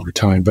proposals over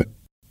time. But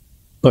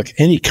look,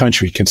 any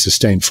country can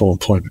sustain full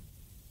employment.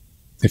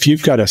 If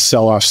you've got to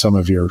sell off some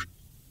of your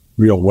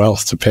real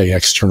wealth to pay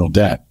external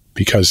debt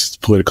because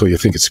politically you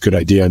think it's a good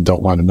idea and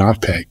don't want to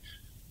not pay,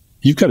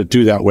 you've got to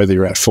do that whether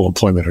you're at full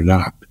employment or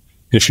not.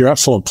 If you're at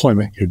full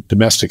employment, your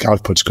domestic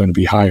output's going to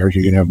be higher.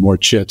 You're going to have more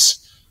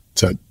chits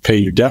to pay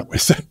your debt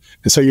with.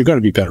 And so you're going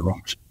to be better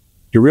off.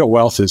 Your real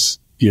wealth is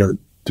your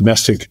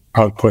domestic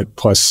output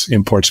plus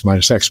imports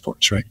minus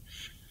exports, right?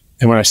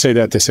 And when I say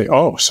that, they say,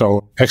 oh,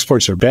 so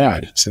exports are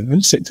bad. I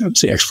said, don't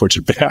say exports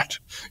are bad.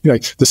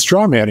 The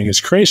straw manning is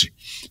crazy,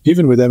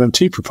 even with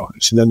MMT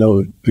proponents. And then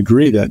they'll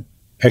agree that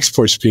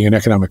exports being an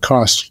economic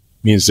cost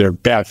means they're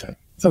bad thing.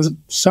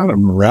 It's not a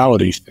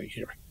morality thing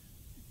here.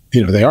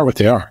 They are what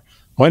they are.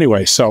 Well,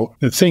 anyway, so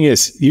the thing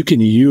is, you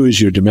can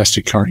use your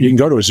domestic currency. You can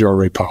go to a zero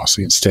rate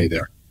policy and stay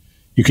there.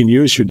 You can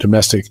use your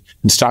domestic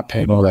and stop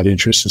paying all that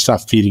interest and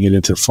stop feeding it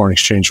into the foreign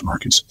exchange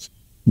markets.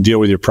 Deal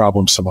with your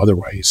problems some other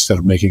way instead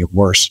of making it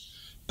worse.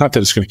 Not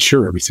that it's going to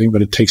cure everything,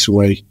 but it takes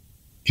away,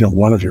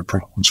 one of your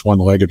problems, one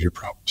leg of your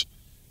problems,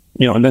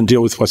 and then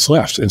deal with what's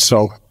left. And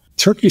so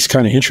Turkey's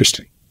kind of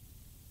interesting.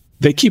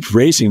 They keep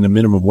raising the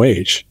minimum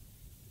wage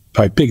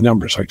by big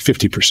numbers, like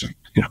 50%,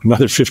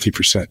 another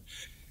 50%.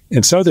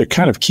 And so they're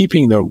kind of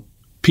keeping the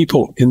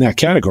people in that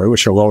category,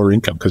 which are lower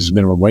income because it's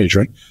minimum wage,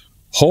 right,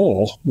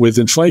 whole with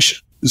inflation.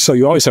 So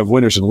you always have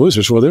winners and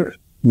losers. Well, they're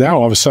now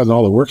all of a sudden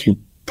all the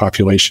working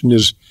population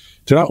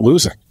they're not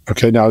losing.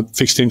 Okay, now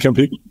fixed income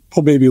people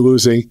may be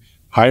losing.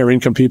 Higher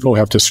income people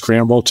have to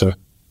scramble to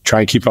try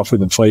and keep up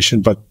with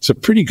inflation. But it's a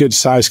pretty good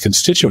sized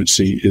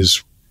constituency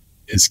is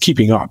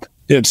keeping up.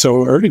 And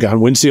so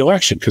Erdogan wins the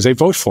election because they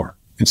vote for him.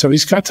 And so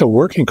he's got the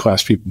working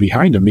class people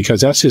behind him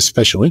because that's his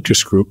special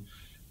interest group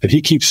that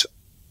he keeps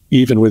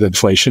even with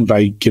inflation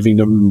by giving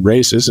them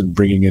raises and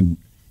bringing in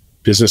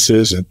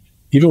businesses. And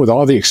even with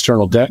all the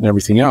external debt and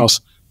everything else,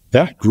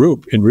 that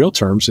group in real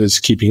terms is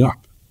keeping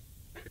up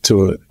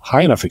to a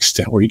high enough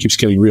extent where he keeps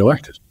getting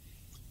reelected,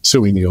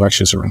 assuming the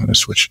elections are on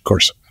us, which of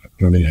course I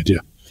don't have any idea.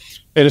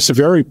 And it's a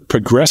very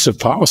progressive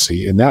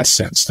policy in that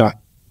sense,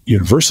 not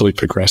universally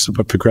progressive,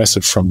 but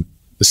progressive from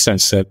the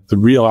sense that the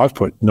real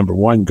output, number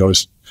one,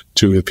 goes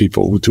to the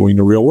people doing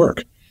the real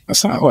work.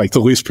 That's not like the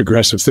least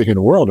progressive thing in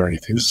the world or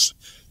anything.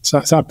 It's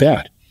not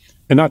bad.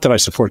 And not that I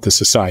support the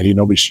society.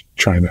 Nobody's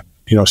trying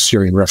to,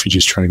 Syrian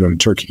refugees trying to go to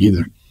Turkey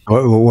either.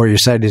 What you're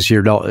saying is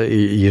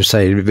you're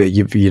saying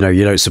you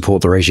don't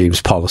support the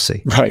regime's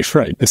policy. Right.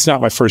 It's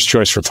not my first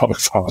choice for public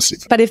policy.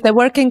 But if the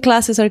working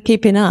classes are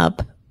keeping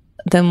up,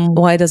 then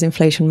why does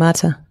inflation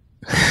matter?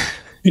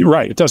 You're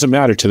right. It doesn't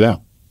matter to them.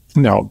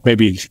 No,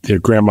 maybe their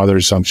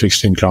grandmother's on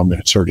fixed income and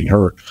it's hurting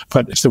her.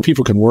 But if the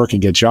people can work and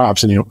get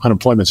jobs and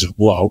unemployment is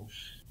low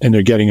and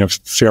they're getting a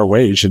fair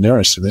wage in their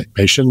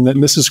estimation,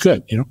 then this is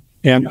good,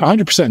 And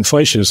 100%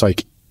 inflation is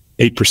like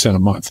 8% a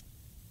month.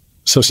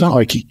 So it's not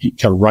like you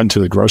got to run to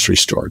the grocery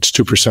store. It's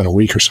 2% a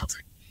week or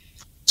something.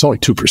 It's only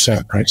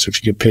 2%, right? So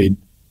if you get paid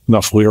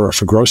enough lira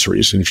for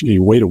groceries and if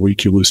you wait a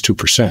week, you lose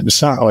 2%.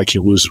 It's not like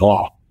you lose it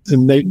all.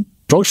 And they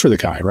vote for the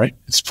guy, right?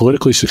 It's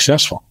politically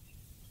successful.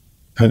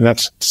 And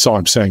that's all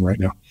I'm saying right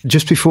now.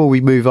 Just before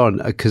we move on,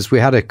 because we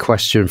had a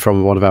question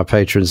from one of our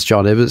patrons,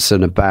 John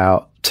Ibbotson,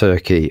 about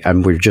Turkey,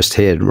 and we're just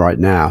here right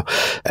now.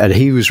 And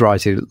he was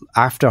writing,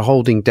 after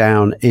holding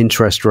down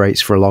interest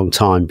rates for a long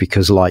time,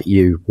 because like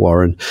you,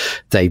 Warren,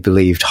 they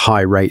believed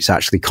high rates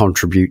actually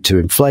contribute to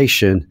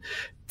inflation,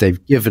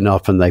 they've given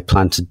up and they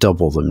plan to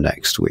double them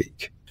next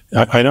week.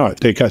 I know it.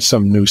 They got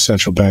some new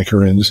central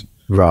banker in.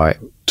 Right.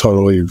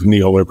 Totally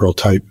neoliberal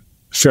type.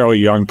 Fairly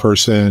young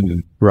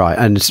person. Right.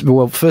 And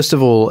well, first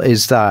of all,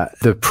 is that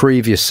the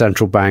previous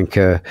central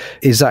banker,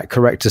 is that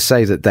correct to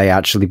say that they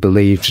actually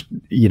believed,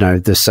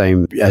 the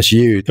same as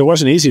you? It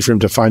wasn't easy for him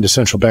to find a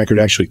central banker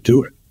to actually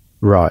do it.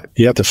 Right.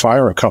 He had to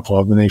fire a couple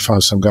of them and they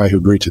found some guy who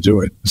agreed to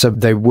do it. So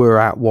they were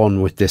at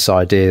one with this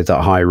idea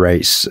that high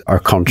rates are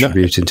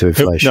contributing to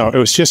inflation. It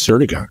was just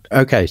Erdogan.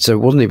 Okay. So it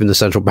wasn't even the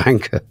central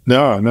banker.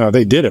 No,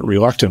 they did it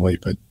reluctantly,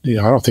 but I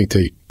don't think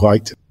they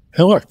liked it.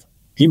 And look,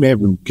 he may have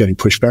been getting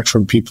pushback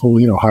from people,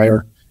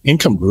 higher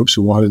income groups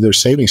who wanted their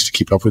savings to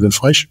keep up with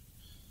inflation.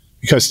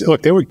 Because,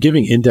 look, they were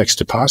giving index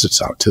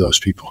deposits out to those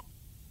people,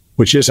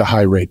 which is a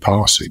high rate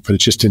policy, but it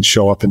just didn't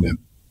show up in the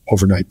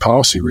overnight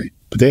policy rate.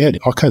 But they had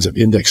all kinds of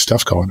index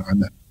stuff going on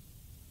that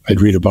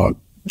I'd read about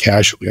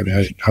casually.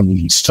 I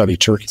haven't studied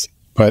Turkey.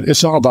 But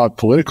it's all about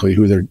politically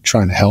who they're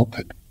trying to help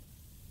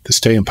to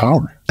stay in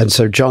power. And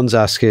so John's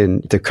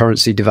asking, the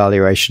currency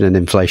devaluation and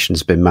inflation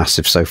has been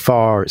massive so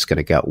far. It's going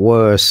to get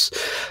worse.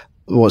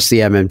 What's the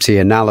MMT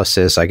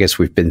analysis? I guess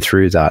we've been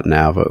through that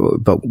now,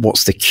 but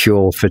what's the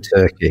cure for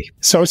Turkey?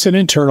 So it's an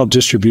internal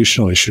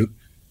distributional issue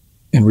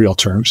in real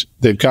terms.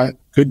 They've got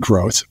good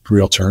growth in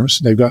real terms.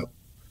 They've got,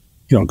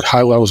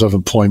 high levels of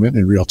employment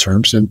in real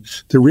terms. And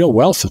the real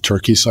wealth of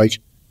Turkey is like,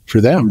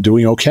 for them,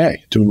 doing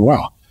okay, doing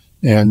well.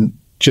 And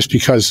just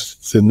because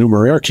the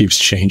numeraire keeps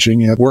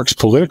changing, it works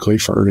politically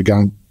for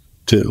Erdogan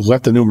to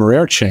let the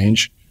numeraire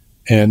change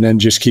and then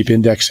just keep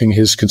indexing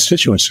his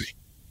constituency.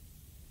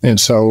 And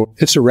so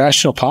it's a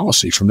rational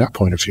policy from that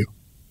point of view.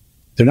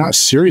 They're not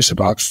serious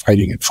about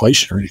fighting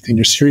inflation or anything.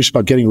 They're serious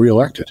about getting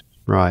reelected.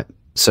 Right.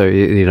 So,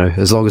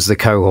 as long as the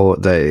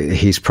cohort that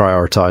he's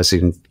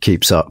prioritizing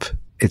keeps up,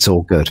 it's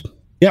all good.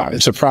 Yeah,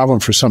 it's a problem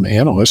for some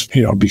analysts,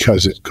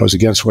 because it goes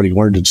against what he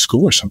learned in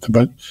school or something.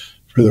 But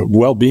for the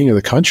well-being of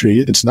the country,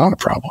 it's not a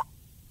problem.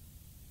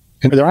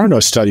 And there are no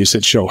studies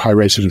that show high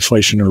rates of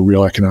inflation are a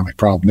real economic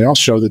problem. They all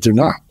show that they're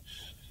not.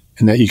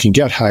 And that you can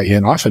get high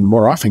and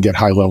more often get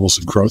high levels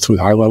of growth with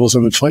high levels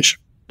of inflation.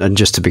 And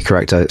just to be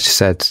correct,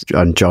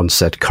 John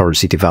said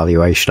currency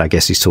devaluation. I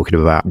guess he's talking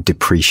about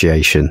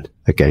depreciation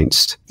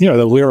against.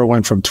 The lira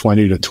went from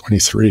 20 to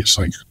 23. It's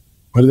like,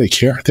 what do they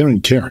care? They don't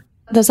even care.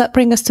 Does that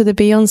bring us to the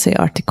Beyonce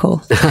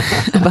article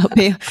about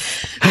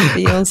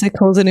Beyonce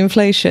causing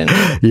inflation?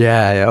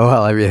 Yeah.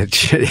 Well, I mean,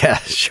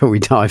 shall we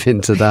dive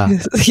into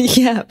that?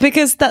 Yeah,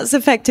 because that's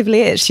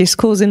effectively it. She's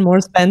causing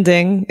more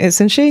spending,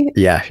 isn't she?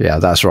 Yeah,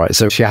 that's right.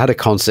 So she had a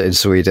concert in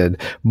Sweden.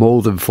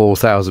 More than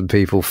 4,000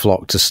 people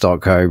flocked to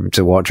Stockholm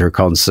to watch her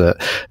concert.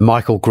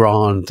 Michael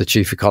Grahn, the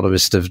chief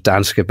economist of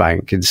Danske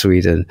Bank in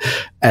Sweden,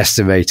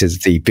 estimated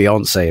the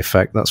Beyonce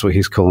effect, that's what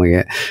he's calling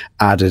it,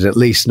 added at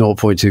least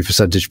 0.2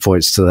 percentage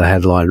points to the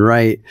headline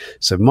rate.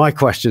 So my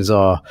questions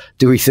are,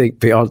 do we think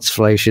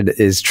Beyonceflation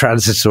is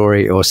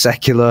transitory or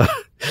secular?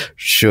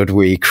 Should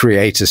we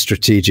create a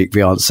strategic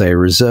Beyonce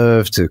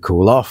reserve to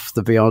cool off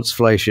the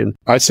Beyonceflation?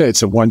 I'd say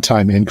it's a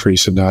one-time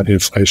increase and not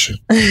inflation.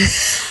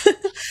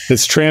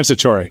 It's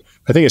transitory.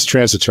 I think it's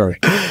transitory.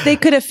 They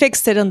could have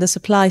fixed it on the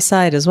supply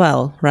side as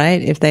well,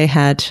 right? If they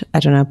had,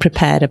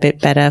 prepared a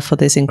bit better for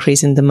this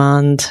increase in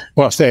demand.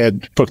 Well, if they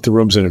had booked the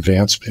rooms in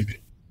advance,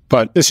 maybe.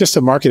 But it's just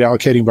a market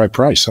allocating by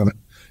price on it.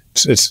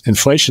 It's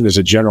inflation is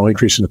a general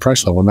increase in the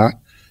price level, not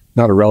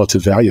a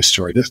relative value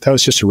story. That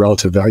was just a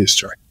relative value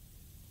story.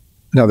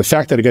 Now, the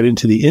fact that it got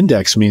into the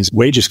index means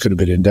wages could have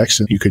been indexed,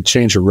 and you could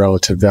change a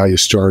relative value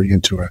story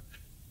into a,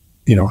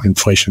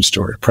 inflation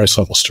story, a price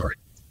level story.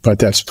 But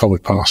that's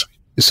public policy.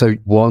 So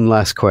one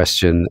last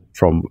question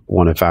from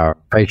one of our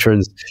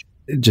patrons,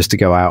 just to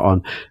go out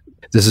on.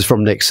 This is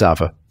from Nick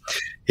Sava.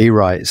 He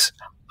writes,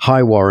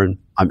 "Hi, Warren.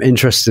 I'm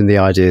interested in the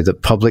idea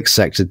that public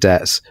sector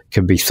debts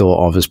can be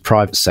thought of as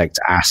private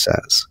sector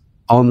assets.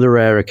 On the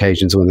rare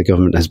occasions when the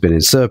government has been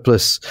in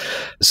surplus,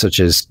 such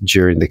as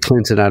during the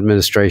Clinton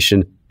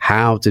administration,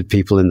 how did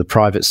people in the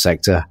private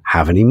sector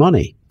have any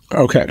money?"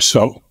 Okay,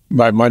 so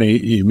by money,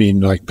 you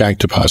mean like bank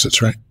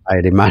deposits, right? I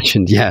had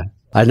imagined, yeah.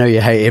 I know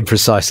you hate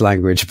imprecise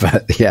language,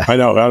 but yeah. I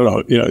don't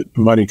know.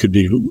 Money could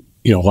be,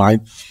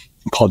 line.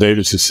 Paul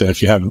Davis has said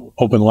if you have an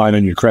open line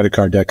on your credit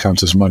card, that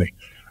counts as money.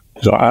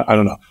 So I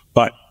don't know.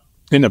 But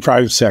in the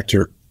private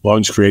sector,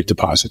 loans create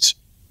deposits.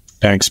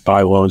 Banks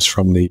buy loans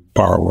from the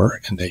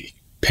borrower, and they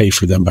pay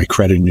for them by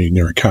crediting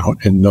their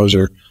account. And those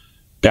are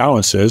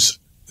balances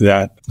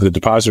that the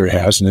depositor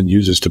has and then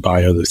uses to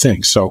buy other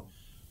things. So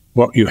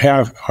what you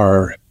have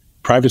are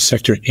private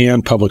sector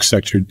and public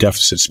sector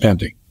deficit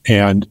spending.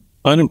 And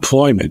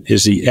unemployment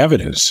is the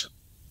evidence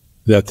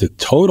that the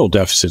total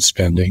deficit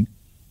spending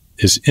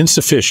is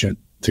insufficient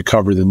to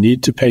cover the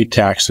need to pay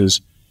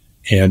taxes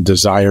and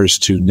desires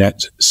to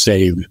net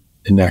save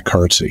in that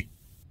currency.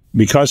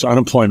 Because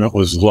unemployment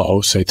was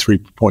low, say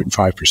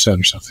 3.5%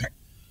 or something,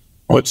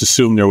 let's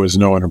assume there was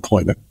no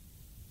unemployment.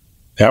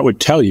 That would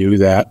tell you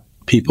that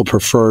people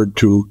preferred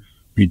to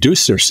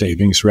reduce their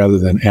savings rather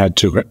than add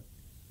to it,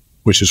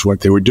 which is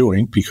what they were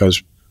doing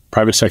because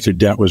private sector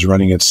debt was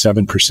running at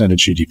 7% of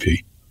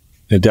GDP.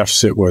 The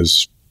deficit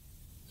was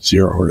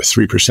 0 or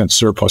 3%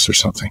 surplus or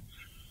something.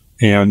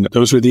 And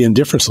those were the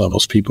indifference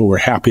levels. People were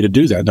happy to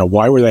do that. Now,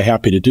 why were they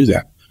happy to do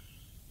that?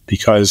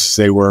 Because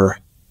they were,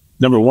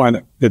 number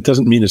one, it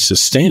doesn't mean it's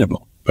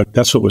sustainable, but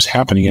that's what was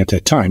happening at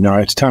that time. Now,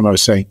 at the time, I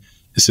was saying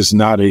this is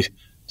not a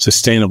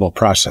sustainable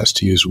process,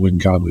 to use Wynne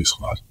Godley's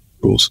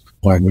rules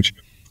language.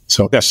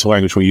 So that's the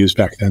language we used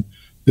back then.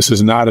 This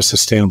is not a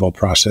sustainable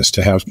process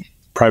to have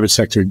private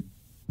sector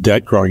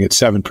debt growing at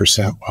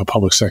 7% while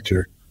public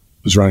sector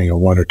was running a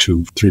 1 or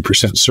 2,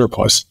 3%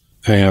 surplus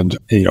and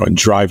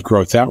drive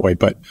growth that way.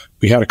 But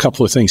we had a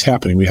couple of things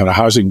happening. We had a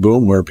housing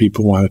boom where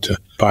people wanted to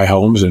buy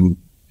homes and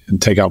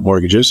take out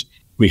mortgages.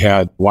 We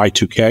had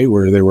Y2K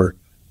where there were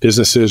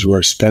businesses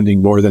were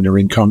spending more than their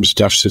incomes,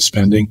 deficit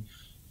spending,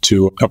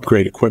 to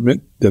upgrade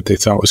equipment that they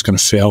thought was going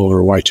to fail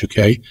over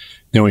Y2K.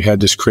 Then we had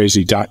this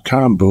crazy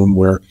 .com boom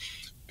where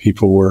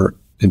people were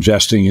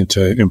investing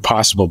into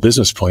impossible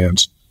business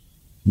plans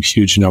in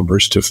huge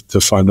numbers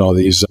to fund all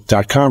these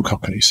 .com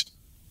companies.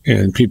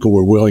 And people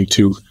were willing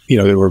to,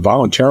 they were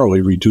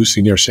voluntarily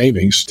reducing their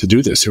savings to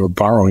do this. They were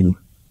borrowing,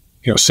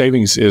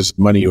 savings is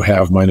money you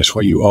have minus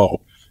what you owe.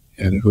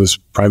 And it was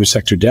private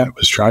sector debt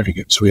was driving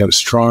it. So we had a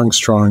strong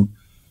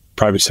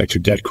private sector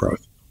debt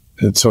growth.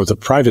 And so the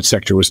private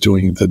sector was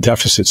doing the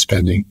deficit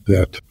spending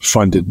that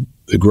funded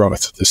the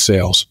growth, the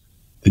sales,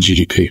 the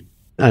GDP.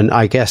 And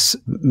I guess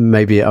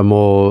maybe at a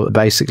more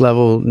basic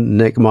level,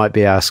 Nick might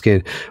be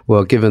asking,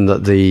 well, given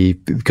that the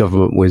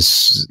government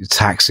was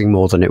taxing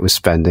more than it was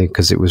spending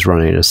because it was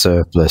running a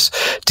surplus,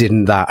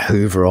 didn't that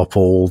hoover up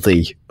all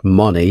the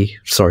money?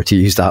 Sorry to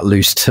use that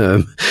loose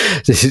term.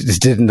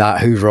 Didn't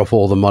that hoover up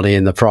all the money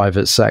in the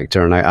private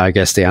sector? And I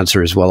guess the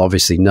answer is, well,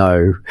 obviously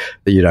no,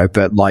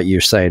 but like you're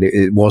saying,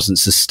 it wasn't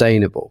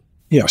sustainable.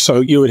 Yeah.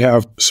 So you would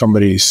have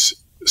somebody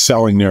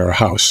selling their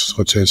house.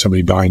 Let's say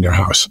somebody buying their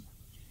house.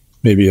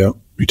 Maybe a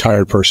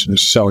retired person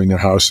is selling their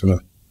house and a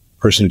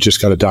person who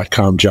just got a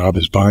 .com job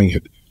is buying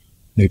it.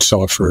 They'd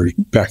sell it for,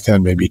 back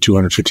then, maybe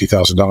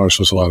 $250,000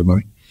 was a lot of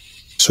money.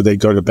 So they'd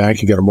go to the bank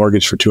and get a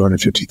mortgage for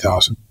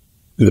 $250,000.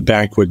 The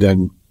bank would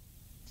then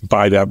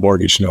buy that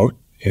mortgage note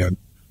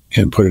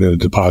and put it in a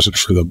deposit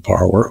for the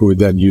borrower, who would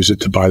then use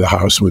it to buy the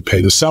house and would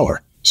pay the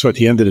seller. So at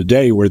the end of the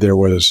day, where there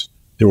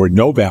were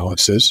no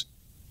balances,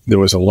 there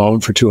was a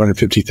loan for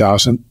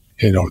 $250,000.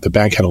 The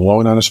bank had a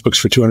loan on its books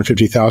for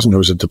 $250,000. There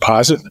was a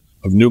deposit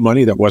of new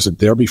money that wasn't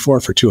there before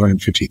for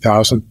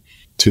 $250,000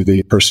 to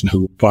the person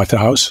who bought the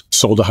house,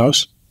 sold the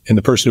house. And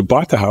the person who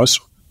bought the house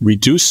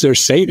reduced their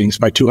savings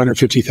by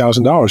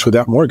 $250,000 with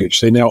that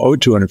mortgage. They now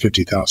owed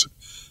 $250,000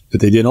 that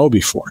they didn't owe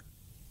before.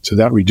 So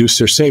that reduced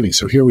their savings.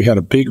 So here we had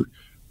a big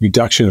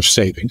reduction of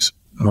savings,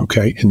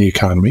 in the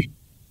economy,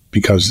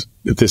 because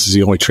if this is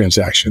the only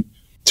transaction,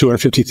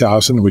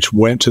 $250,000, which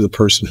went to the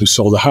person who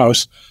sold the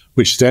house,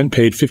 which then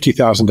paid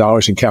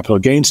 $50,000 in capital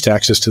gains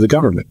taxes to the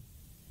government.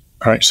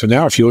 All right. So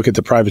now if you look at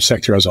the private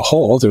sector as a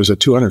whole, there was a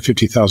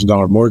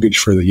 $250,000 mortgage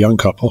for the young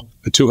couple,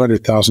 a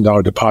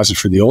 $200,000 deposit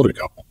for the older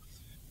couple.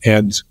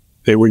 And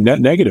they were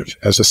net negative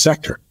as a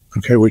sector.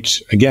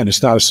 Which again,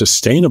 it's not a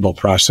sustainable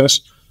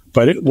process,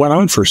 but it went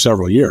on for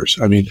several years.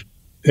 I mean,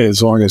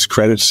 as long as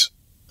credit's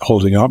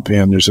holding up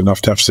and there's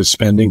enough deficit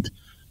spending,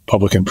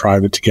 public and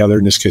private together,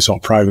 in this case, all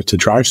private, to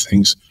drive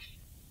things,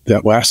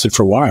 that lasted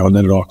for a while, and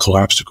then it all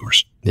collapsed, of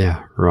course.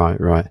 Yeah,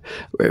 right.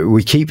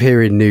 We keep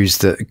hearing news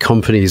that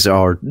companies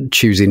are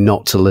choosing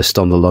not to list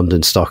on the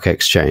London Stock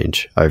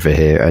Exchange over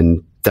here,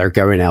 and they're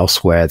going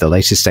elsewhere. The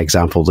latest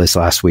example this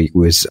last week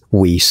was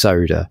Wee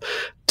Soda.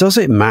 Does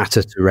it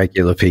matter to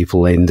regular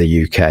people in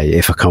the UK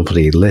if a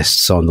company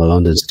lists on the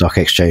London Stock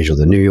Exchange or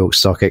the New York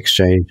Stock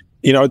Exchange?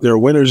 There are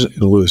winners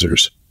and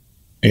losers.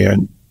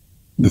 And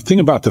the thing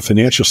about the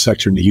financial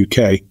sector in the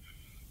UK,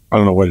 I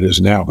don't know what it is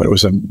now, but it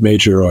was a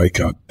major,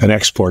 an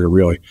exporter,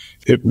 really.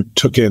 It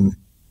took in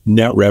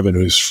net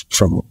revenues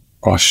from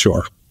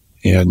offshore.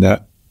 And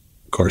that,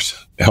 of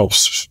course,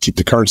 helps keep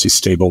the currency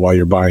stable while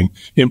you're buying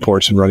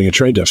imports and running a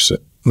trade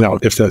deficit. Now,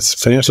 if the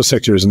financial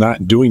sector is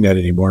not doing that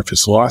anymore, if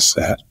it's lost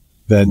that,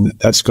 then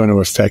that's going to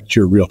affect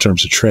your real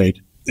terms of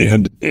trade.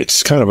 And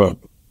it's kind of a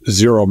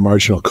zero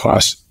marginal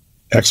cost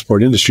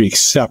export industry,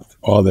 except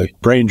all the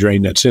brain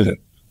drain that's in it.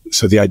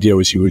 So the idea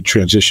was you would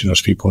transition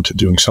those people into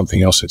doing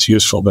something else that's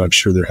useful, but I'm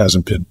sure there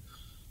hasn't been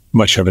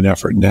much of an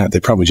effort in that. They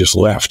probably just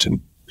left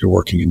and they're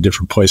working in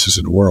different places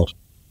in the world.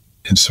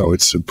 And so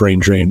it's a brain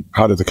drain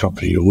out of the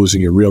company. You're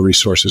losing your real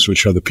resources,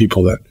 which are the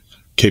people that are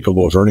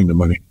capable of earning the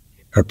money,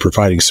 are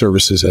providing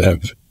services that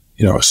have,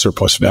 a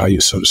surplus value,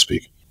 so to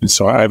speak. And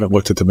so I haven't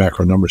looked at the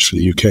macro numbers for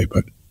the UK,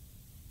 but,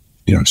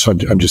 so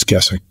I'm just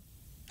guessing.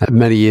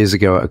 Many years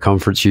ago at a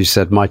conference, you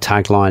said, my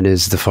tagline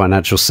is the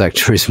financial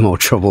sector is more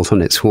trouble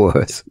than it's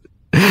worth.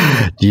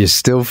 Do you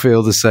still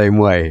feel the same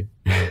way?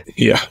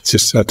 Yeah,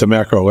 just at the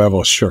macro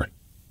level, sure.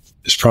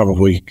 It's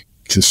probably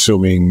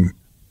consuming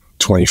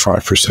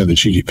 25% of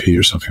GDP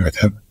or something like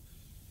that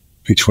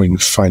between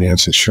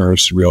finance,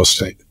 insurance, real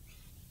estate,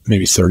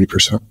 maybe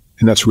 30%.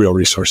 And that's real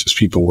resources,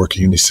 people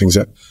working in these things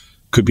that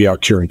could be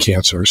out curing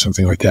cancer or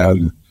something like that,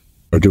 and,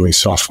 or doing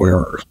software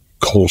or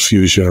cold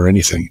fusion or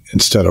anything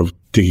instead of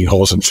digging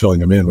holes and filling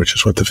them in, which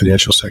is what the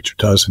financial sector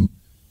does, and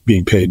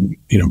being paid,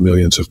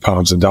 millions of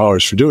pounds and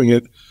dollars for doing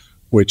it,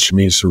 which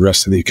means the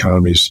rest of the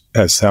economy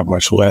has that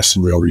much less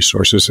in real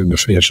resources. In the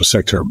financial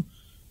sector,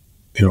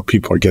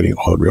 people are getting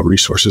all the real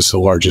resources, the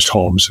largest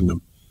homes and the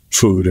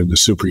food and the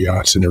super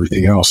yachts and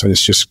everything else. And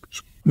it's just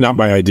not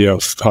my idea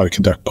of how to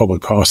conduct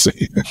public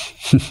policy.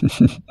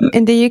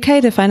 In the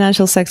UK, the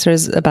financial sector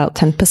is about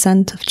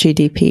 10% of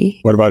GDP.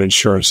 What about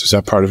insurance? Is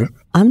that part of it?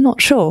 I'm not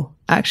sure,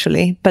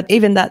 actually. But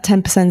even that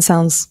 10%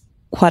 sounds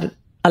quite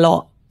a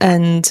lot.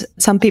 And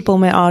some people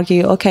may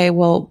argue, okay,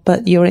 well,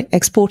 but you're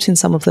exporting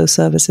some of those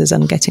services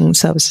and getting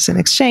services in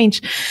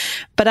exchange.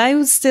 But I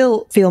would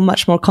still feel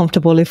much more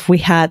comfortable if we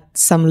had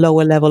some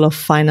lower level of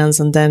finance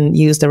and then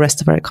use the rest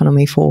of our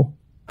economy for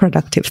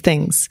productive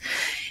things,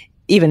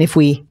 even if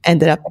we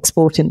ended up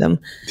exporting them.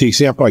 The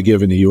example I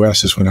give in the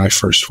U.S. is when I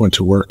first went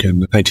to work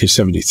in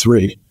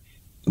 1973,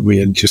 we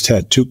had just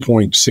had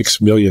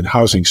 2.6 million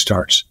housing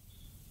starts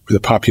with a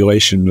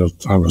population of,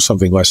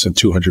 something less than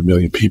 200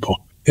 million people.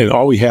 And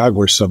all we had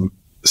were some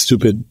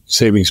stupid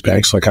savings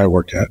banks like I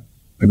worked at.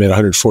 I made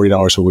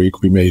 $140 a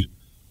week. We made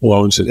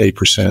loans at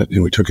 8%,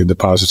 and we took in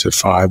deposits at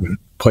 5% and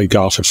played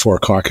golf at 4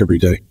 o'clock every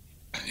day.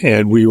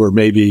 And we were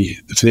the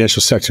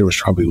financial sector was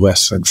probably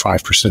less than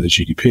 5% of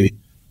GDP.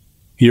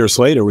 Years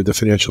later, with the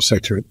financial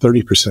sector at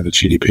 30% of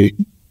GDP,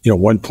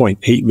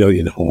 1.8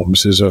 million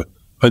homes is a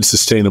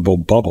unsustainable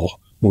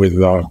bubble with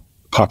a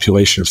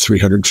population of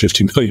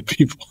 350 million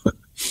people.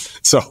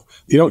 So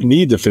you don't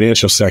need the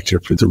financial sector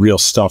for the real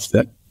stuff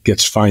that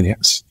gets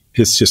financed.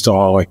 It's just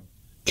all, like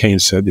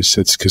Keynes said,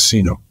 it's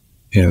casino.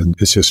 And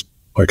it's just,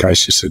 like I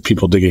just said,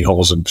 people digging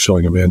holes and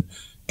filling them in,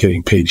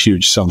 getting paid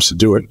huge sums to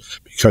do it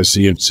because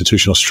the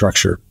institutional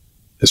structure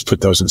has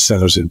put those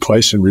incentives in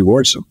place and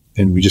rewards them.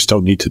 And we just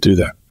don't need to do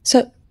that.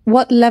 So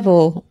what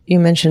level, you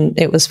mentioned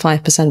it was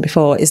 5%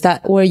 before, is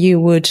that where you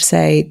would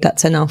say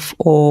that's enough,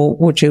 or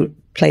would you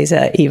place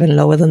it even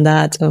lower than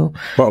that? Or?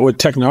 Well, with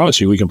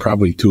technology, we can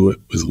probably do it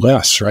with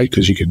less, right?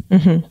 Because you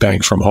can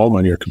bank from home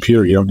on your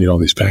computer. You don't need all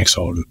these banks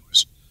all over the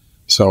place.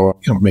 So,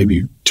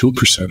 maybe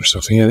 2% or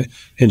something. And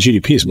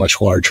GDP is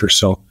much larger.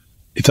 So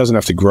it doesn't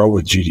have to grow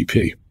with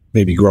GDP.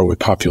 Maybe grow with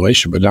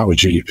population, but not with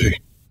GDP.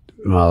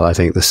 Well, I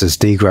think this is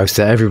degrowth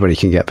that everybody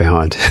can get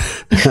behind.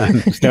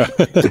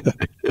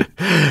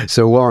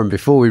 So, Warren,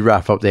 before we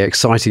wrap up, the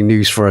exciting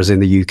news for us in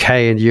the UK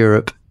and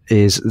Europe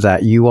is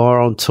that you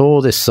are on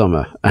tour this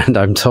summer, and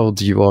I'm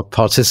told you are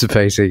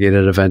participating in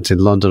an event in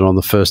London on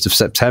the 1st of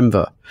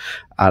September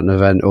at an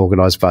event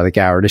organised by the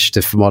Gower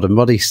Initiative for Modern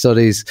Money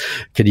Studies.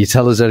 Can you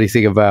tell us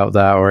anything about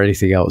that or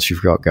anything else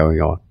you've got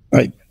going on?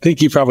 I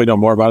think you probably know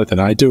more about it than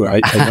I do. I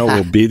know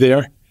we'll be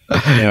there,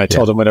 and I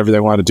told them whatever they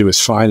want to do is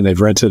fine, and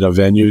they've rented a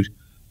venue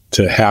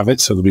to have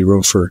it, so there'll be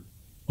room for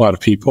a lot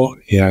of people,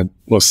 and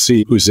we'll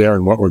see who's there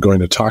and what we're going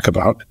to talk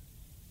about.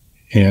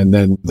 And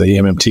then the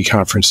MMT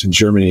conference in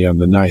Germany on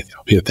the 9th,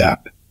 I'll be at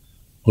that.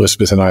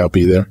 Elizabeth and I will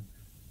be there.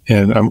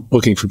 And I'm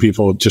looking for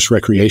people just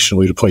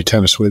recreationally to play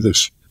tennis with,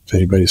 if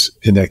anybody's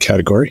in that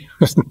category.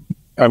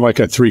 I'm like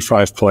a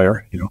 3-5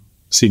 player,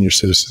 senior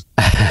citizen.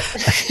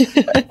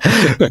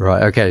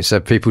 Right. Okay. So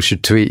people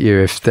should tweet you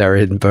if they're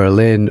in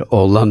Berlin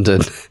or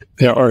London.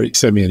 Yeah, or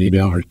send me an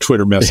email or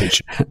Twitter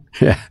message.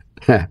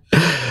 Yeah.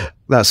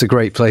 that's a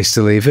great place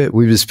to leave it.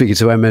 We've been speaking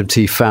to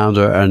MMT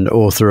founder and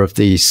author of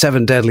the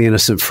 7 Deadly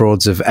Innocent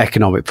Frauds of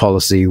Economic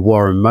Policy,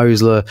 Warren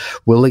Mosler.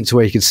 We'll link to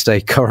where you can stay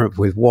current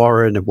with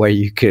Warren and where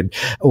you can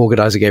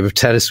organize a game of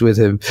tennis with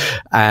him.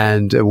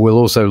 And we'll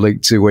also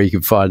link to where you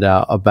can find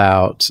out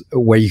about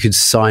where you can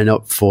sign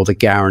up for the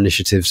Gower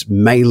Initiative's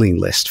mailing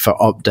list for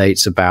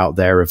updates about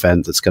their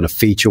event that's going to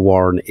feature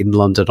Warren in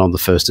London on the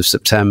 1st of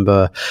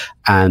September,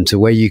 and to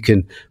where you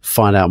can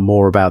find out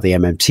more about the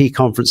MMT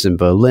conference in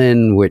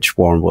Berlin, which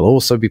Warren will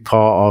also be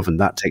part of, and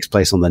that takes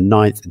place on the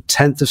 9th and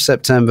 10th of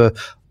September.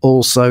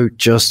 Also,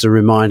 just a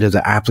reminder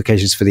that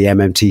applications for the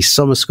MMT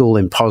Summer School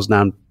in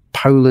Poznan,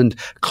 Poland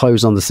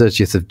close on the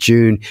 30th of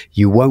June.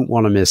 You won't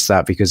want to miss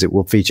that because it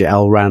will feature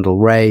L. Randall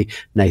Ray,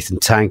 Nathan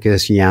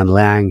Tankus, Yan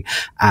Liang,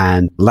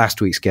 and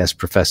last week's guest,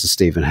 Professor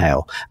Stephen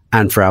Hale.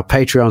 And for our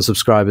Patreon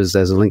subscribers,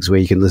 there's a link where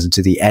you can listen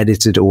to the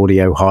edited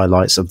audio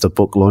highlights of the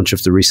book launch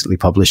of the recently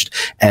published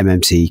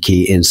MMT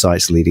Key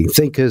Insights Leading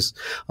Thinkers,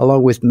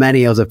 along with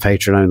many other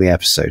Patreon-only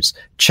episodes.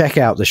 Check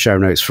out the show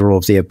notes for all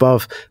of the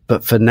above.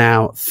 But for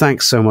now,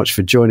 thanks so much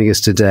for joining us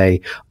today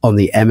on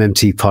the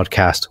MMT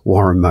podcast,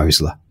 Warren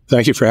Mosler.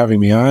 Thank you for having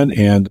me on,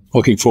 and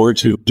looking forward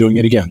to doing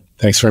it again.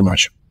 Thanks very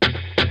much.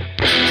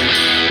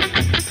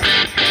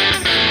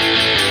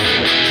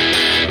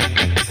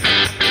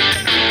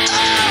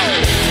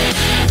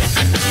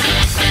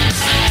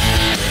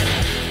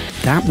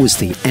 That was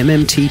the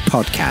MMT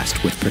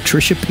podcast with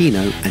Patricia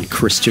Pino and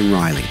Christian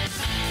Riley.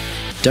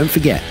 Don't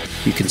forget,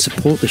 you can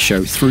support the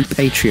show through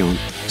Patreon,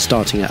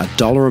 starting at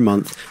 $1 a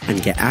month,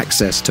 and get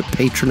access to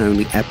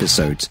patron-only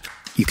episodes.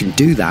 You can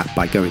do that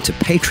by going to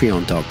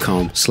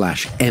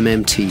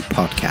patreon.com/MMT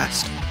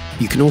podcast.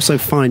 You can also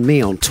find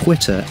me on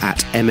Twitter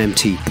at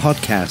MMT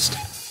podcast,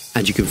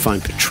 and you can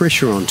find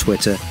Patricia on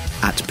Twitter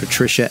at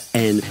Patricia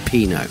N.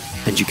 Pino,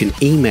 and you can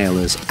email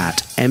us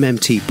at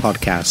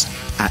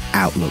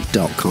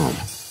mmtpodcast@outlook.com.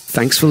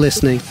 Thanks for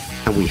listening,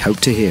 and we hope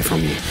to hear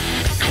from you.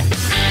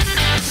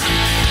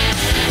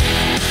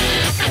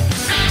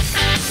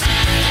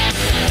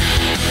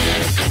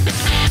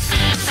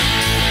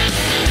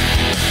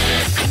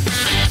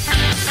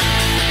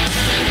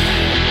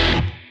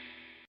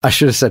 I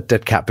should have said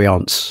Dead Cat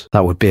Beyonce.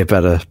 That would be a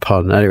better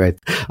pun. Anyway,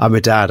 I'm a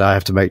dad. I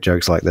have to make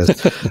jokes like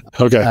this.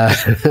 Okay.